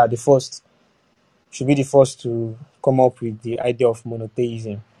Jews are the first, should be the first to come up with the idea of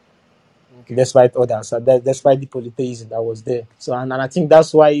monotheism, Okay. despite others, despite the polytheism that was there. So and I think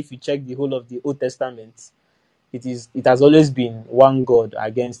that's why if you check the whole of the Old Testament, it has always been one God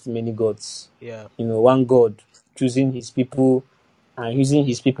against many gods. Yeah. One God choosing his people and using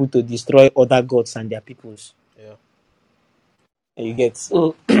his people to destroy other gods and their peoples. Yeah. And you get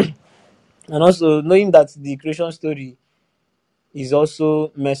so, and also knowing that the creation story is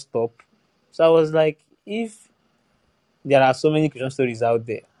also messed up. So I was like, if there are so many creation stories out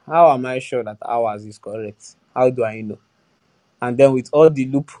there, how am I sure that ours is correct? How do I know? And then with all the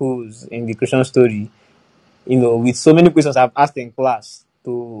loopholes in the creation story, with so many questions I've asked in class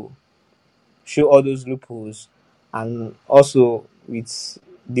to show all those loopholes, and also with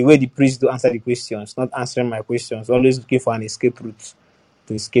the way the priests do answer the questions, not answering my questions, always looking for an escape route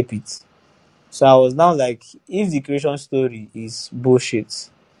to escape it. So I was now like, if the creation story is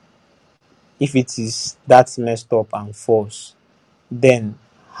bullshit, if it is that messed up and false, then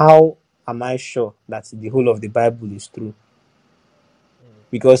how am I sure that the whole of the Bible is true?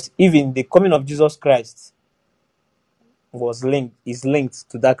 Because even the coming of Jesus Christ is linked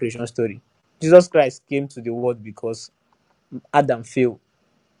to that creation story. Jesus Christ came to the world because Adam failed.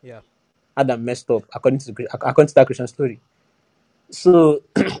 Yeah. Adam messed up according to that creation story. So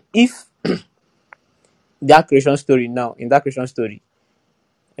if that creation story now, in that creation story,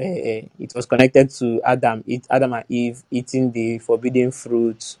 it was connected to Adam and Eve eating the forbidden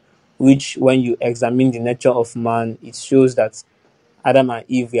fruit, which when you examine the nature of man, it shows that Adam and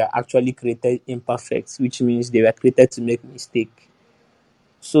Eve were actually created imperfect, which means they were created to make mistake.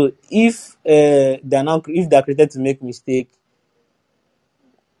 So if they're created to make mistake,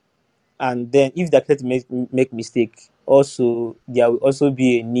 and then if they're created to make mistake, also there will also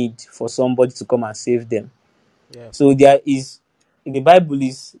be a need for somebody to come and save them. Yeah. So the Bible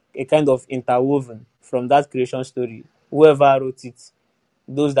is a kind of interwoven from that creation story. Whoever wrote it,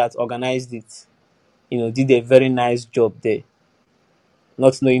 those that organized it, did a very nice job there,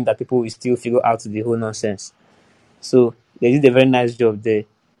 not knowing that people will still figure out the whole nonsense. So they did a very nice job there,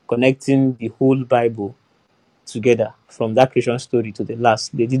 connecting the whole Bible together from that creation story to the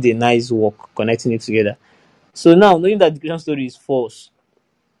last. They did a nice work connecting it together. So now, knowing that the creation story is false,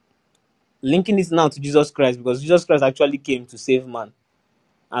 linking it now to Jesus Christ, because Jesus Christ actually came to save man,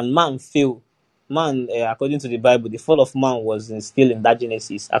 and man failed. Man, according to the Bible, the fall of man was still in that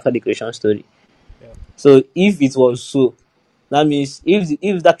Genesis after the creation story. Yeah. So if it was so, that means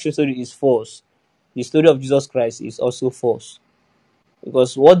if that creation story is false, the story of Jesus Christ is also false.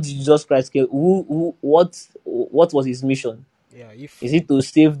 Because what did Jesus Christ came? What was his mission? Yeah. Is it to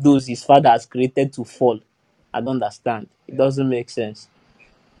save those his father has created to fall? I don't understand. It Yeah. doesn't make sense.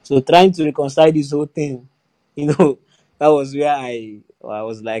 So trying to reconcile this whole thing, you know, that was where I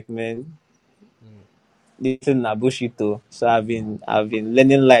was like, man, Mm. this thing na bullshit too. So I've been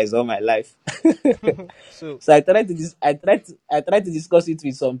learning lies all my life. So So I tried to discuss it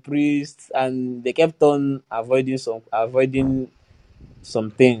with some priests, and they kept on avoiding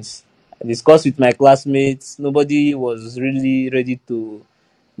some things. I discussed with my classmates. Nobody was really ready to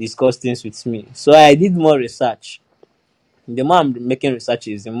discuss things with me. So I did more research. The more I'm making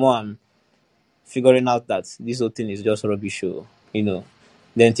researches, the more I'm figuring out that this whole thing is just rubbish.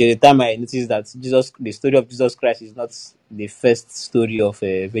 Then till the time I noticed that the story of Jesus Christ is not the first story of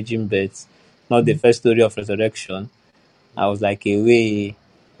a virgin birth, not the first story of resurrection. I was like, hey.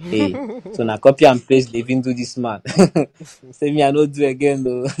 So now copy and paste, they even do this man. Say me, I don't do again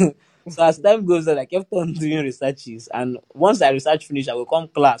though. So as time goes on, I kept on doing researches, and once I research finish, I will come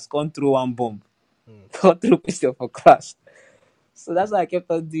class, come throw one bomb, Mm. come through question for class. So that's why I kept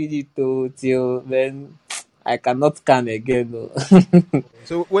on doing it till then I cannot can again. Though.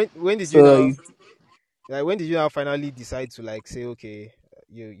 So when did you So now, like, when did you now finally decide to, like, say, okay,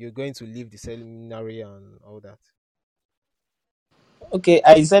 you're going to leave the seminary and all that? okay,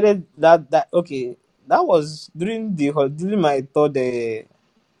 I decided that okay, that was during my third year,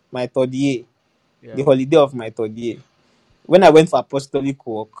 the Yeah. holiday of my third year, when I went for apostolic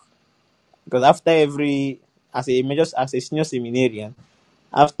work. Because after every as a senior seminarian,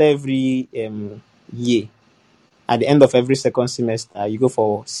 after every year, at the end of every second semester, you go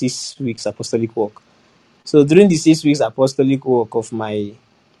for 6 weeks apostolic work. So during the 6 weeks apostolic work of my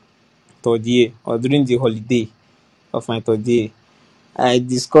third year, or during the holiday of my third year, I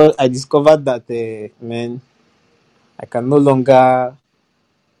discovered that man, I can no longer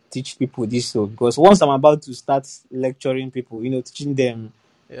teach people this, so because once I'm about to start lecturing people, teaching them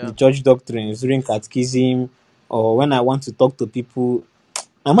the Yeah. church doctrines during catechism, or when I want to talk to people,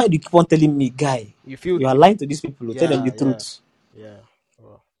 my mind will keep on telling me, guy, You feel you are lying to these people, tell them the yeah, yeah, truth. yeah.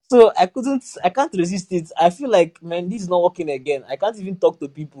 Oh. So I can't resist it. I feel like, man, this is not working again. I can't even talk to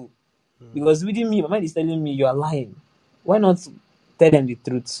people Mm. because within me, my mind is telling me you are lying. Why not tell them the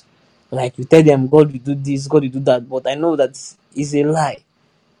truth? Like, you tell them God will do this, God will do that, but I know that it's a lie.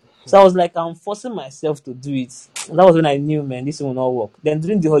 So I was like, I'm forcing myself to do it. And that was when I knew, man, this will not work. Then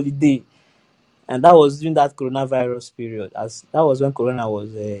during the holiday, and that was during that coronavirus period, as that was when Corona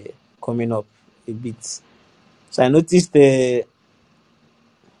was coming up a bit. So I noticed, no,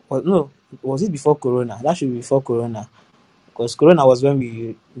 was it before Corona? That should be before Corona, because Corona was when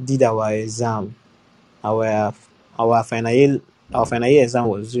we did our exam, our our final year, our final year exam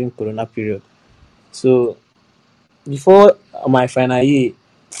was during Corona period. So before my final year,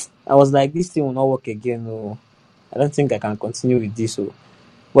 I was like, this thing will not work again. No, I don't think I can continue with this. So,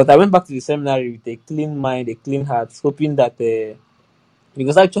 but I went back to the seminary with a clean mind, a clean heart, hoping that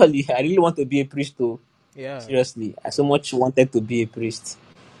because actually I really want to be a priest too. Yeah. Seriously, I so much wanted to be a priest.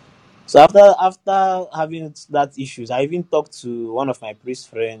 So after having that issues, I even talked to one of my priest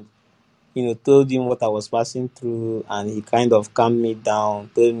friends. Told him what I was passing through, and he kind of calmed me down.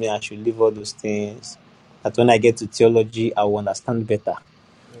 Told me I should leave all those things. That when I get to theology, I will understand better.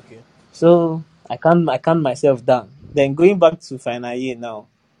 Okay. So I calmed myself down. Then going back to final year now,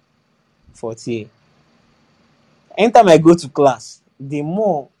 fourth year. Anytime I go to class, the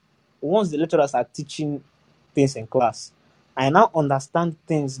more once the lecturers are teaching things in class, I now understand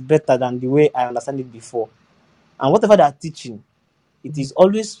things better than the way I understand it before. And whatever they are teaching, it is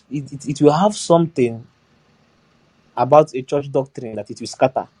always it will have something about a church doctrine that it will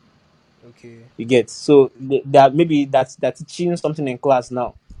scatter. Okay. You get, so they are maybe they're teaching something in class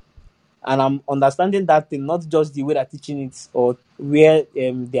now, and I'm understanding that thing not just the way they're teaching it or where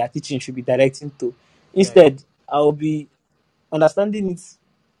they are teaching should be directing to. Yeah. Yeah. Instead, I'll be understanding it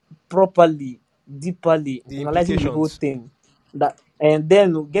properly, deeply, The analyzing the whole implications. thing, that and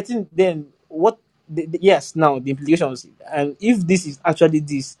then getting then what yes, now the implications, and if this is actually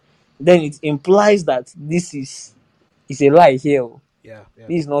this, then it implies that this is a lie here. Yeah. Yeah.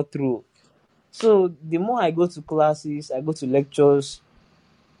 This is not true. So the more I go to classes, I go to lectures,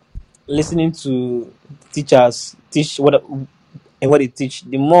 listening to teachers teach what they teach,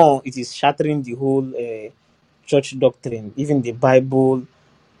 the more it is shattering the whole church doctrine, even the Bible,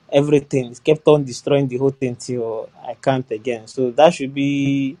 everything. It kept on destroying the whole thing till I can't again. So that should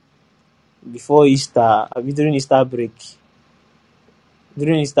be before Easter, during Easter break.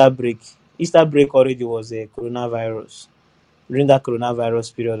 During Easter break already was a coronavirus. During that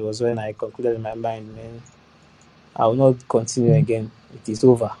coronavirus period was when I concluded in my mind, man, I will not continue again. It is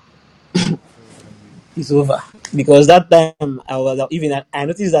over. It's over. Because that time I was even I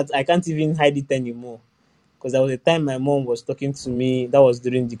noticed that I can't even hide it anymore. Because there was a time my mom was talking to me. That was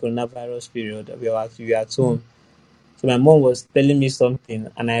during the coronavirus period. We were at home. So my mom was telling me something,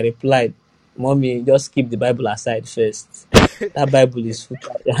 and I replied, "Mommy, just keep the Bible aside first. That Bible is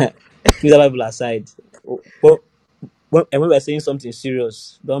keep the Bible aside. But when we're saying something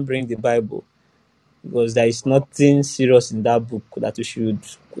serious, don't bring the Bible because there is Wow. nothing serious in that book that you should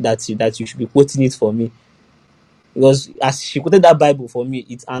be quoting it for me." Because as she quoted that Bible for me,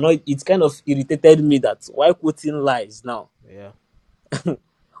 it kind of irritated me that why quoting lies now? Yeah.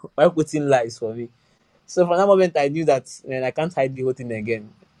 Why quoting lies for me? So from that moment, I knew that, man, I can't hide the whole thing again.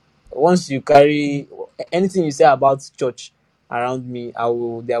 Once you carry anything you say about church around me,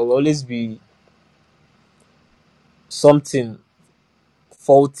 there will always be something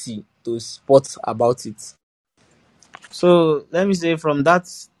faulty to spot about it. So let me say from that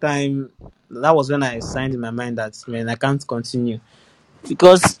time, that was when I signed in my mind that, man, I can't continue.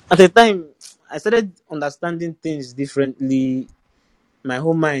 Because at the time I started understanding things differently, my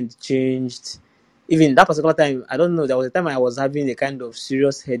whole mind changed. Even that particular time, I don't know, there was a time I was having a kind of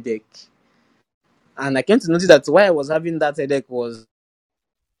serious headache. And I came to notice that why I was having that headache was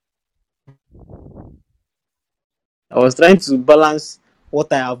I was trying to balance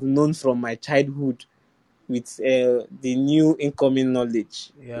what I have known from my childhood with the new incoming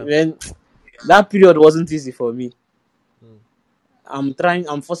knowledge. Yeah. Then that period wasn't easy for me. Mm.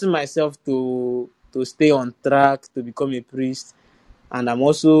 I'm forcing myself to stay on track, to become a priest, and I'm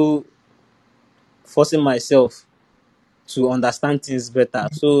also forcing myself to understand things better.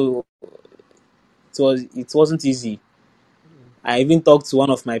 So it wasn't easy. I even talked to one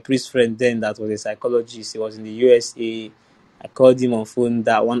of my priest friends then that was a psychologist. He was in the USA. I called him on phone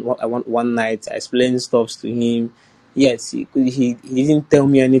that one night. I explained stuff to him. Yes, he didn't tell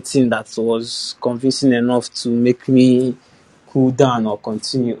me anything that was convincing enough to make me cool down or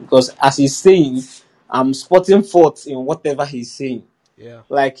continue. Because as he's saying, I'm spotting faults in whatever he's saying. Yeah.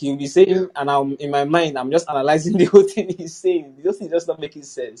 Like he'll be saying, and I'm in my mind, I'm just analyzing the whole thing he's saying. The whole thing just not making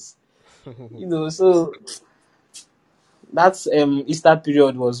sense. So that Easter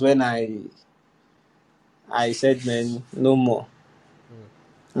period was when I said, man, no more,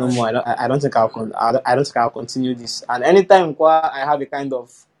 Mm. no And more. I don't think I don't think I'll continue this. And anytime I have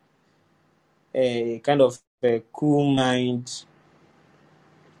a cool mind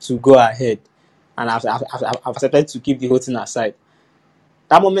to go ahead, and I've accepted to keep the whole thing aside.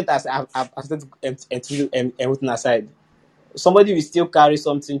 That moment I've accepted to everything aside. Somebody will still carry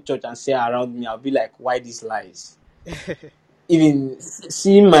something church and say around me. I'll be like, why these lies? Even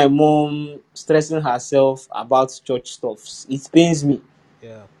seeing my mom stressing herself about church stuff, it pains me.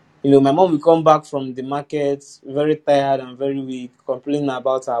 yeah. My mom will come back from the market very tired and very weak, complaining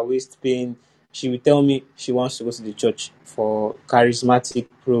about her waist pain. She will tell me she wants to go to the church for charismatic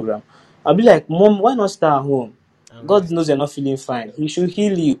program. I'll be like, Mom, why not stay at home? And God rest. knows you're not feeling fine. He should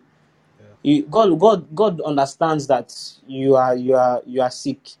heal you. Yeah. God understands that you are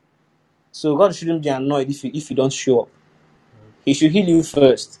sick. So God shouldn't be annoyed if you don't show up. He should heal you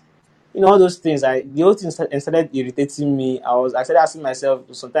first. All those things. The whole thing started irritating me. I started asking myself.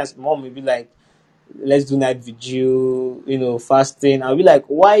 Sometimes mom will be like, "Let's do night vigil." Fasting. I'll be like,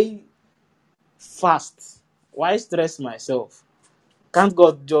 "Why fast? Why stress myself? Can't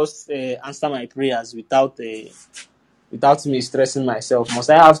God just answer my prayers without me stressing myself? Must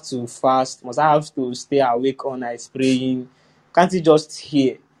I have to fast? Must I have to stay awake all night praying? Can't he just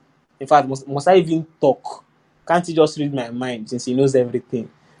hear? In fact, must I even talk? Can't he just read my mind since he knows everything?"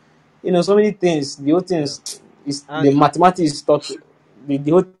 So many things. The whole thing Yeah. is the And mathematics stopped.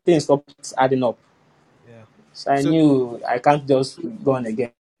 The whole thing stopped adding up. yeah. So I So knew I can't just go on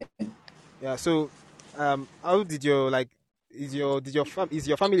again. yeah. So how did your like is your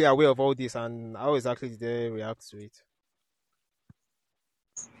family aware of all this, and how exactly did they react to it?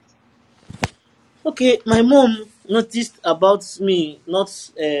 Okay, my mom noticed about me not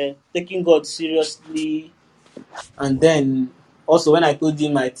taking God seriously, and then also when I told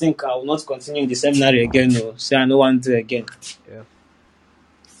him I think I will not continue in the seminary again, or say I no want to do again. Yeah.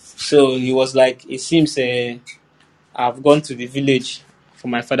 So he was like, "It seems I've gone to the village for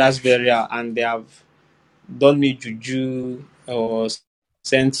my father's burial, and they have done me juju or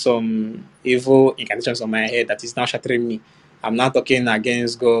sent some evil incantations on my head that is now shattering me. I'm now talking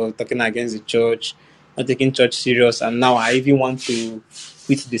against God, talking against the church, not taking church serious, and now I even want to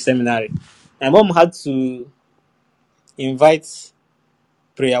quit the seminary. My mom had to invite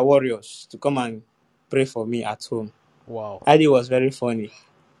prayer warriors to come and pray for me at home. Wow. That day was very funny.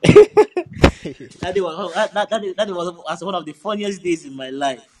 That day was one of the funniest days in my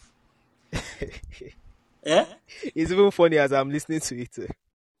life. Eh? It's even funny as I'm listening to it.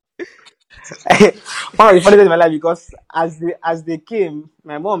 One of the funny days in my life, because as they came,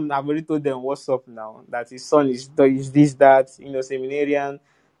 my mom have already told them what's up now. That his son is this, that, seminarian.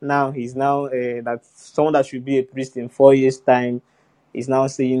 Now he's now that someone that should be a priest in 4 years' time is now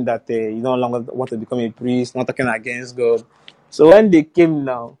saying that you no longer want to become a priest, not talking against God. So when they came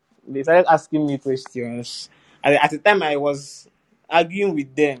now, they started asking me questions. At the time, I was arguing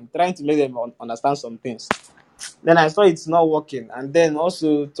with them, trying to make them understand some things. Then I saw it's not working, and then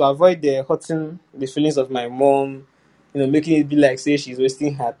also to avoid the hurting the feelings of my mom, making it be like say she's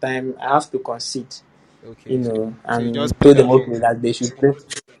wasting her time, I have to concede, Okay, so you just and played told them along. okay that they should play.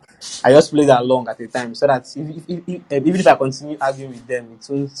 I just played along at the time, so that even if I continue arguing with them, it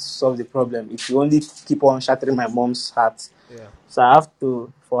won't solve the problem. It will only keep on shattering my mom's heart. Yeah. So I have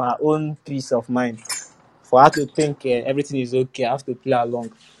to, for her own peace of mind, for her to think everything is okay, I have to play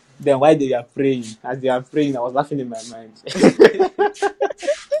along. Then while they are praying, as they are praying, I was laughing in my mind.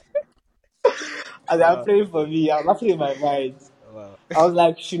 As they are Wow. praying for me, I'm laughing in my mind. Wow. I was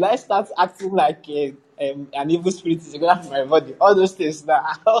like, should I start acting like an evil spirit is going after my body? All those things. Now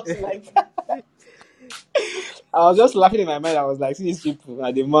I was like, I was just laughing in my mind. I was like, see these people,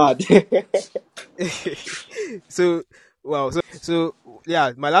 are they mad? So, wow. So,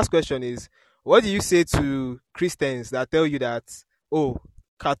 yeah, my last question is, what do you say to Christians that tell you that, oh,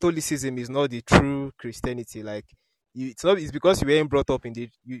 Catholicism is not the true Christianity? Like, it's not. It's because you weren't brought up in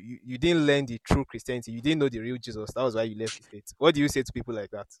you didn't learn the true Christianity. You didn't know the real Jesus. That was why you left the faith. What do you say to people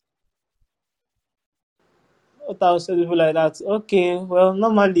like that? What I would say to people like that? Okay, well,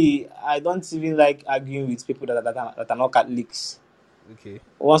 normally I don't even like arguing with people that are not Catholics. Okay.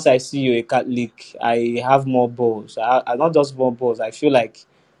 Once I see you're a Catholic, I have more balls. I not just more balls. I feel like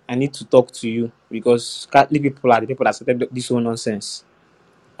I need to talk to you, because Catholic people are the people that started this whole nonsense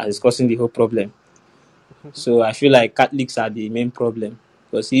and is causing the whole problem. So I feel like Catholics are the main problem,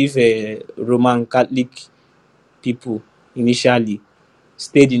 because if Roman Catholic people initially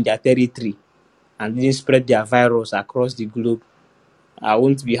stayed in their territory and didn't spread their virus across the globe, I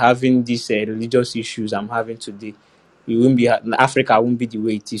won't be having these religious issues I'm having today. We won't be Africa won't be the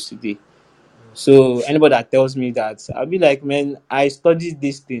way it is today. So anybody that tells me that, I'll be like, man, I studied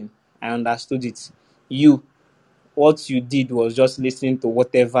this thing, I understood it. You, what you did was just listening to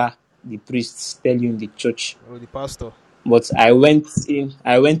whatever the priests tell you in the church. Oh, the pastor. But I went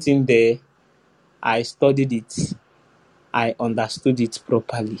in there, I studied it, I understood it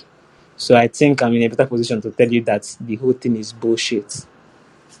properly. So I think I'm in a better position to tell you that the whole thing is bullshit.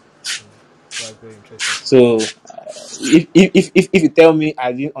 That's very interesting. So if you tell me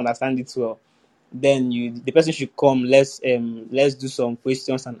I didn't understand it well, then the person should come. Let's do some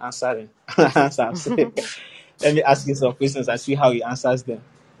questions and answering answers. Let me ask him some questions and see how he answers them.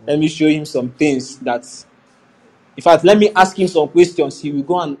 Let me show him some things that, in fact, let me ask him some questions. He will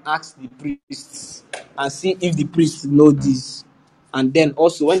go and ask the priests and see if the priests know this. And then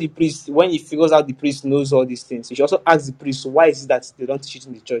also, when he figures out the priest knows all these things, he should also ask the priest, why is it that they don't teach it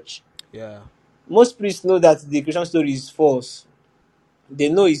in the church? Yeah. Most priests know that the Christian story is false. They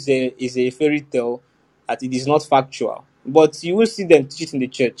know it's a fairy tale, that it is not factual. But you will see them teach it in the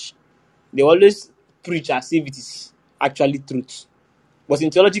church. They always preach as if it is actually truth. But in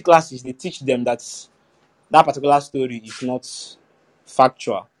theology classes, they teach them that that particular story is not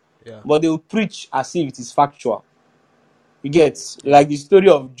factual. Yeah. But they will preach as if it is factual. You get, like the story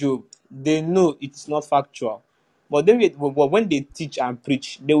of Job. They know it's not factual. But when they teach and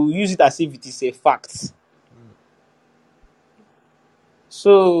preach, they will use it as if it is a fact.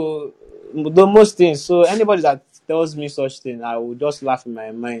 So the most things. So anybody that tells me such thing, I will just laugh in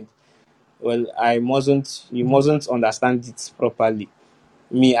my mind. Well, you mustn't understand it properly.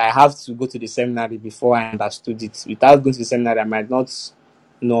 Me, I have to go to the seminary before I understood it. Without going to the seminary, I might not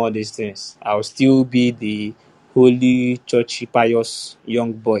know all these things. I'll still be the holy, churchy, pious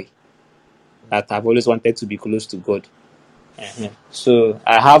young boy that I've always wanted to be close to God. So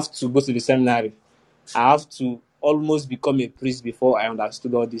I have to go to the seminary. I have to almost become a priest before I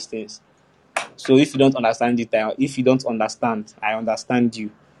understood all these things. So if you don't understand it, if you don't understand, I understand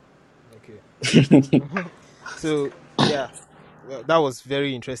you. Okay. So, yeah. Well, that was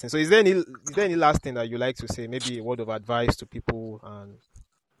very interesting. So, is there any last thing that you like to say? Maybe a word of advice to people and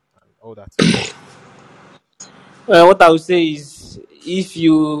all that. Well, what I would say is, if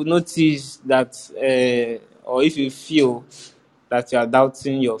you notice that, or if you feel that you are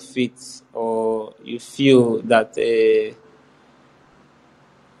doubting your faith, or you feel that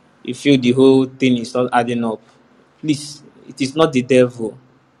you feel the whole thing is not adding up, please, it is not the devil.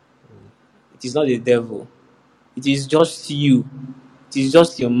 Mm, It is not the devil. It is just you. It is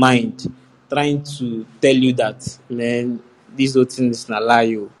just your mind trying to tell you that, man, this whole thing is not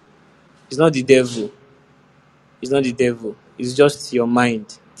lie. Oh. It's not the devil. It's not the devil. It's just your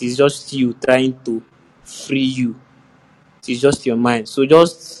mind. It is just you trying to free you. It is just your mind. So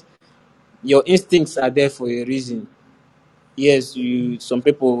just your instincts are there for a reason. Yes, you. Some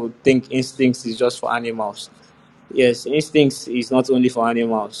people think instincts is just for animals. Yes, instincts is not only for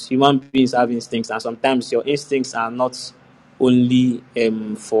animals. Human beings have instincts, and sometimes your instincts are not only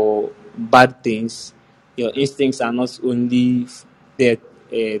for bad things. Your instincts are not only there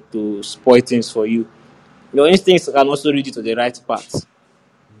to spoil things for you. Your instincts can also lead you to the right path. mm,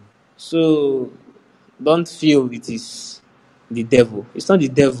 So don't feel it is the devil. It's not the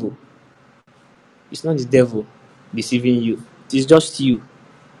devil. It's not the devil deceiving you. It is just you.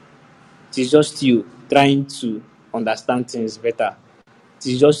 It is just you trying to understand things better. It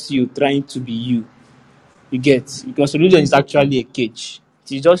is just you trying to be you. You get, because religion is actually a cage.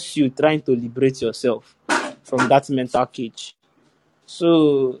 It is just you trying to liberate yourself from that mental cage.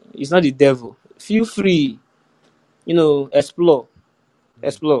 So it's not the devil. Feel free, explore. mm.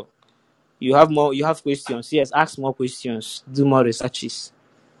 Explore. You have questions. Yes, ask more questions. Do more researches.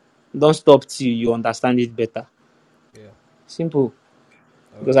 Don't stop till you understand it better. Yeah. Simple.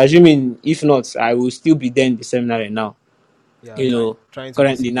 All Because right. assuming if not, I will still be there in the seminary now. Yeah. You know, Trying to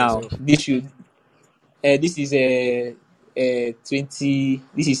currently deceive now, yourself. this is a 20.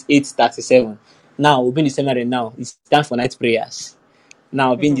 This is 8:37. Now we'll be in the seminary now. It's time for night prayers.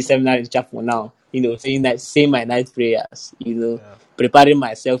 Now being the seminary in chapel now. Saying my night prayers. Yeah. Preparing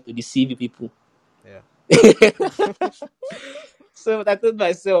myself to deceive the people. Yeah. So I told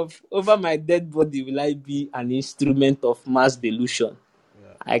myself, over my dead body will I be an instrument of mass delusion.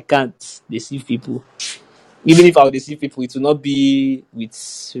 Yeah. I can't deceive people. Even if I will deceive people, it will not be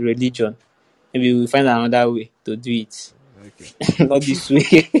with religion. Maybe we'll find another way to do it. Okay. Not this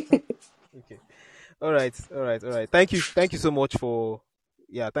way. Okay. All right. All right. All right. Thank you. Thank you so much for.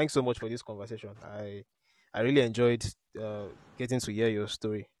 Yeah. Thanks so much for this conversation. I really enjoyed getting to hear your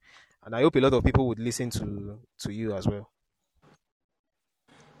story, and I hope a lot of people would listen to you as well.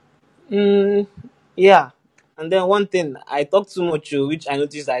 Mm, yeah. And then one thing, I talk too much, oh, which I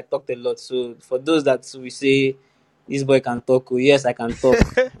noticed I talked a lot. So for those that we say this boy can talk, oh, yes, I can talk.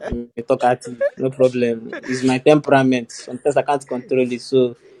 I'm a talk artist, no problem. It's my temperament. Sometimes I can't control it.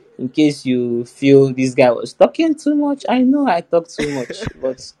 So in case you feel this guy was talking too much, I know I talk too much,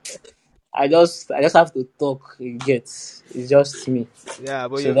 but I just have to talk. You get, it's just me. Yeah,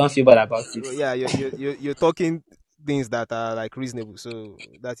 but So don't feel bad about it. yeah, you're talking things that are like reasonable, so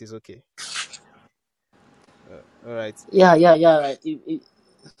that is okay. All right. Yeah, yeah, yeah. Right.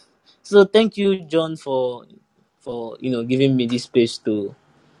 So thank you, John, for giving me this space to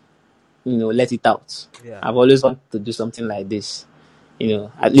let it out. Yeah. I've always wanted to do something like this.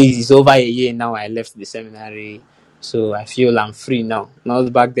 At least it's over a year now. I left the seminary, so I feel I'm free now.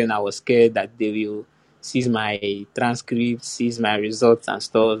 Not back then. I was scared that they will seize my transcript, seize my results and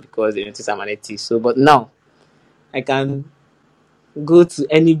stuff because they notice I'm an atheist. So, but now I can go to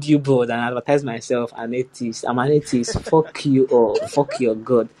any billboard and advertise myself an atheist. I'm an atheist. Fuck you or fuck your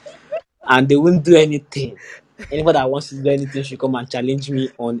God. And they won't do anything. Anybody that wants to do anything should come and challenge me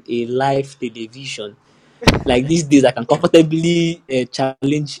on a live television. Like these days, I can comfortably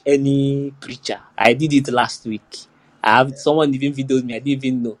challenge any preacher. I did it last week. I have someone even videoed me. I didn't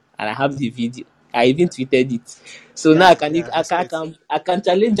even know, and I have the video. I even tweeted it. So now Yeah. I can Yeah. Respect. I can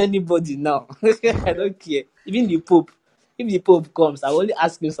challenge anybody now. I don't care. Even the Pope. If the Pope comes, I will only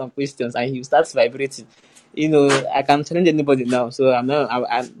ask him some questions and he starts vibrating. I can challenge anybody now. So I'm not.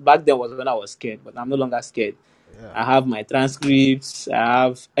 Back then was when I was scared, but I'm no longer scared. Yeah. I have my transcripts. I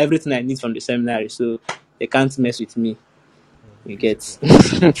have everything I need from the seminary. So they can't mess with me. You Beautiful.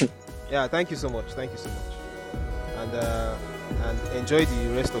 get. Yeah. Thank you so much. Thank you so much. And enjoy the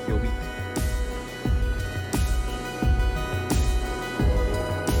rest of your week.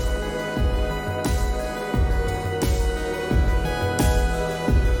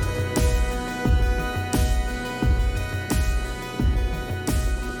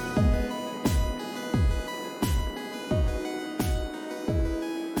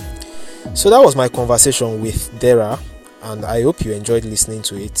 So that was my conversation with Dera. and I hope you enjoyed listening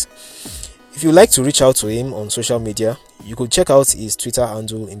to it. If you'd like to reach out to him on social media, you could check out his Twitter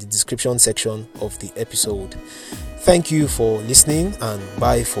handle in the description section of the episode. Thank you for listening, and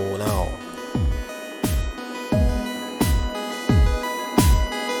bye for now.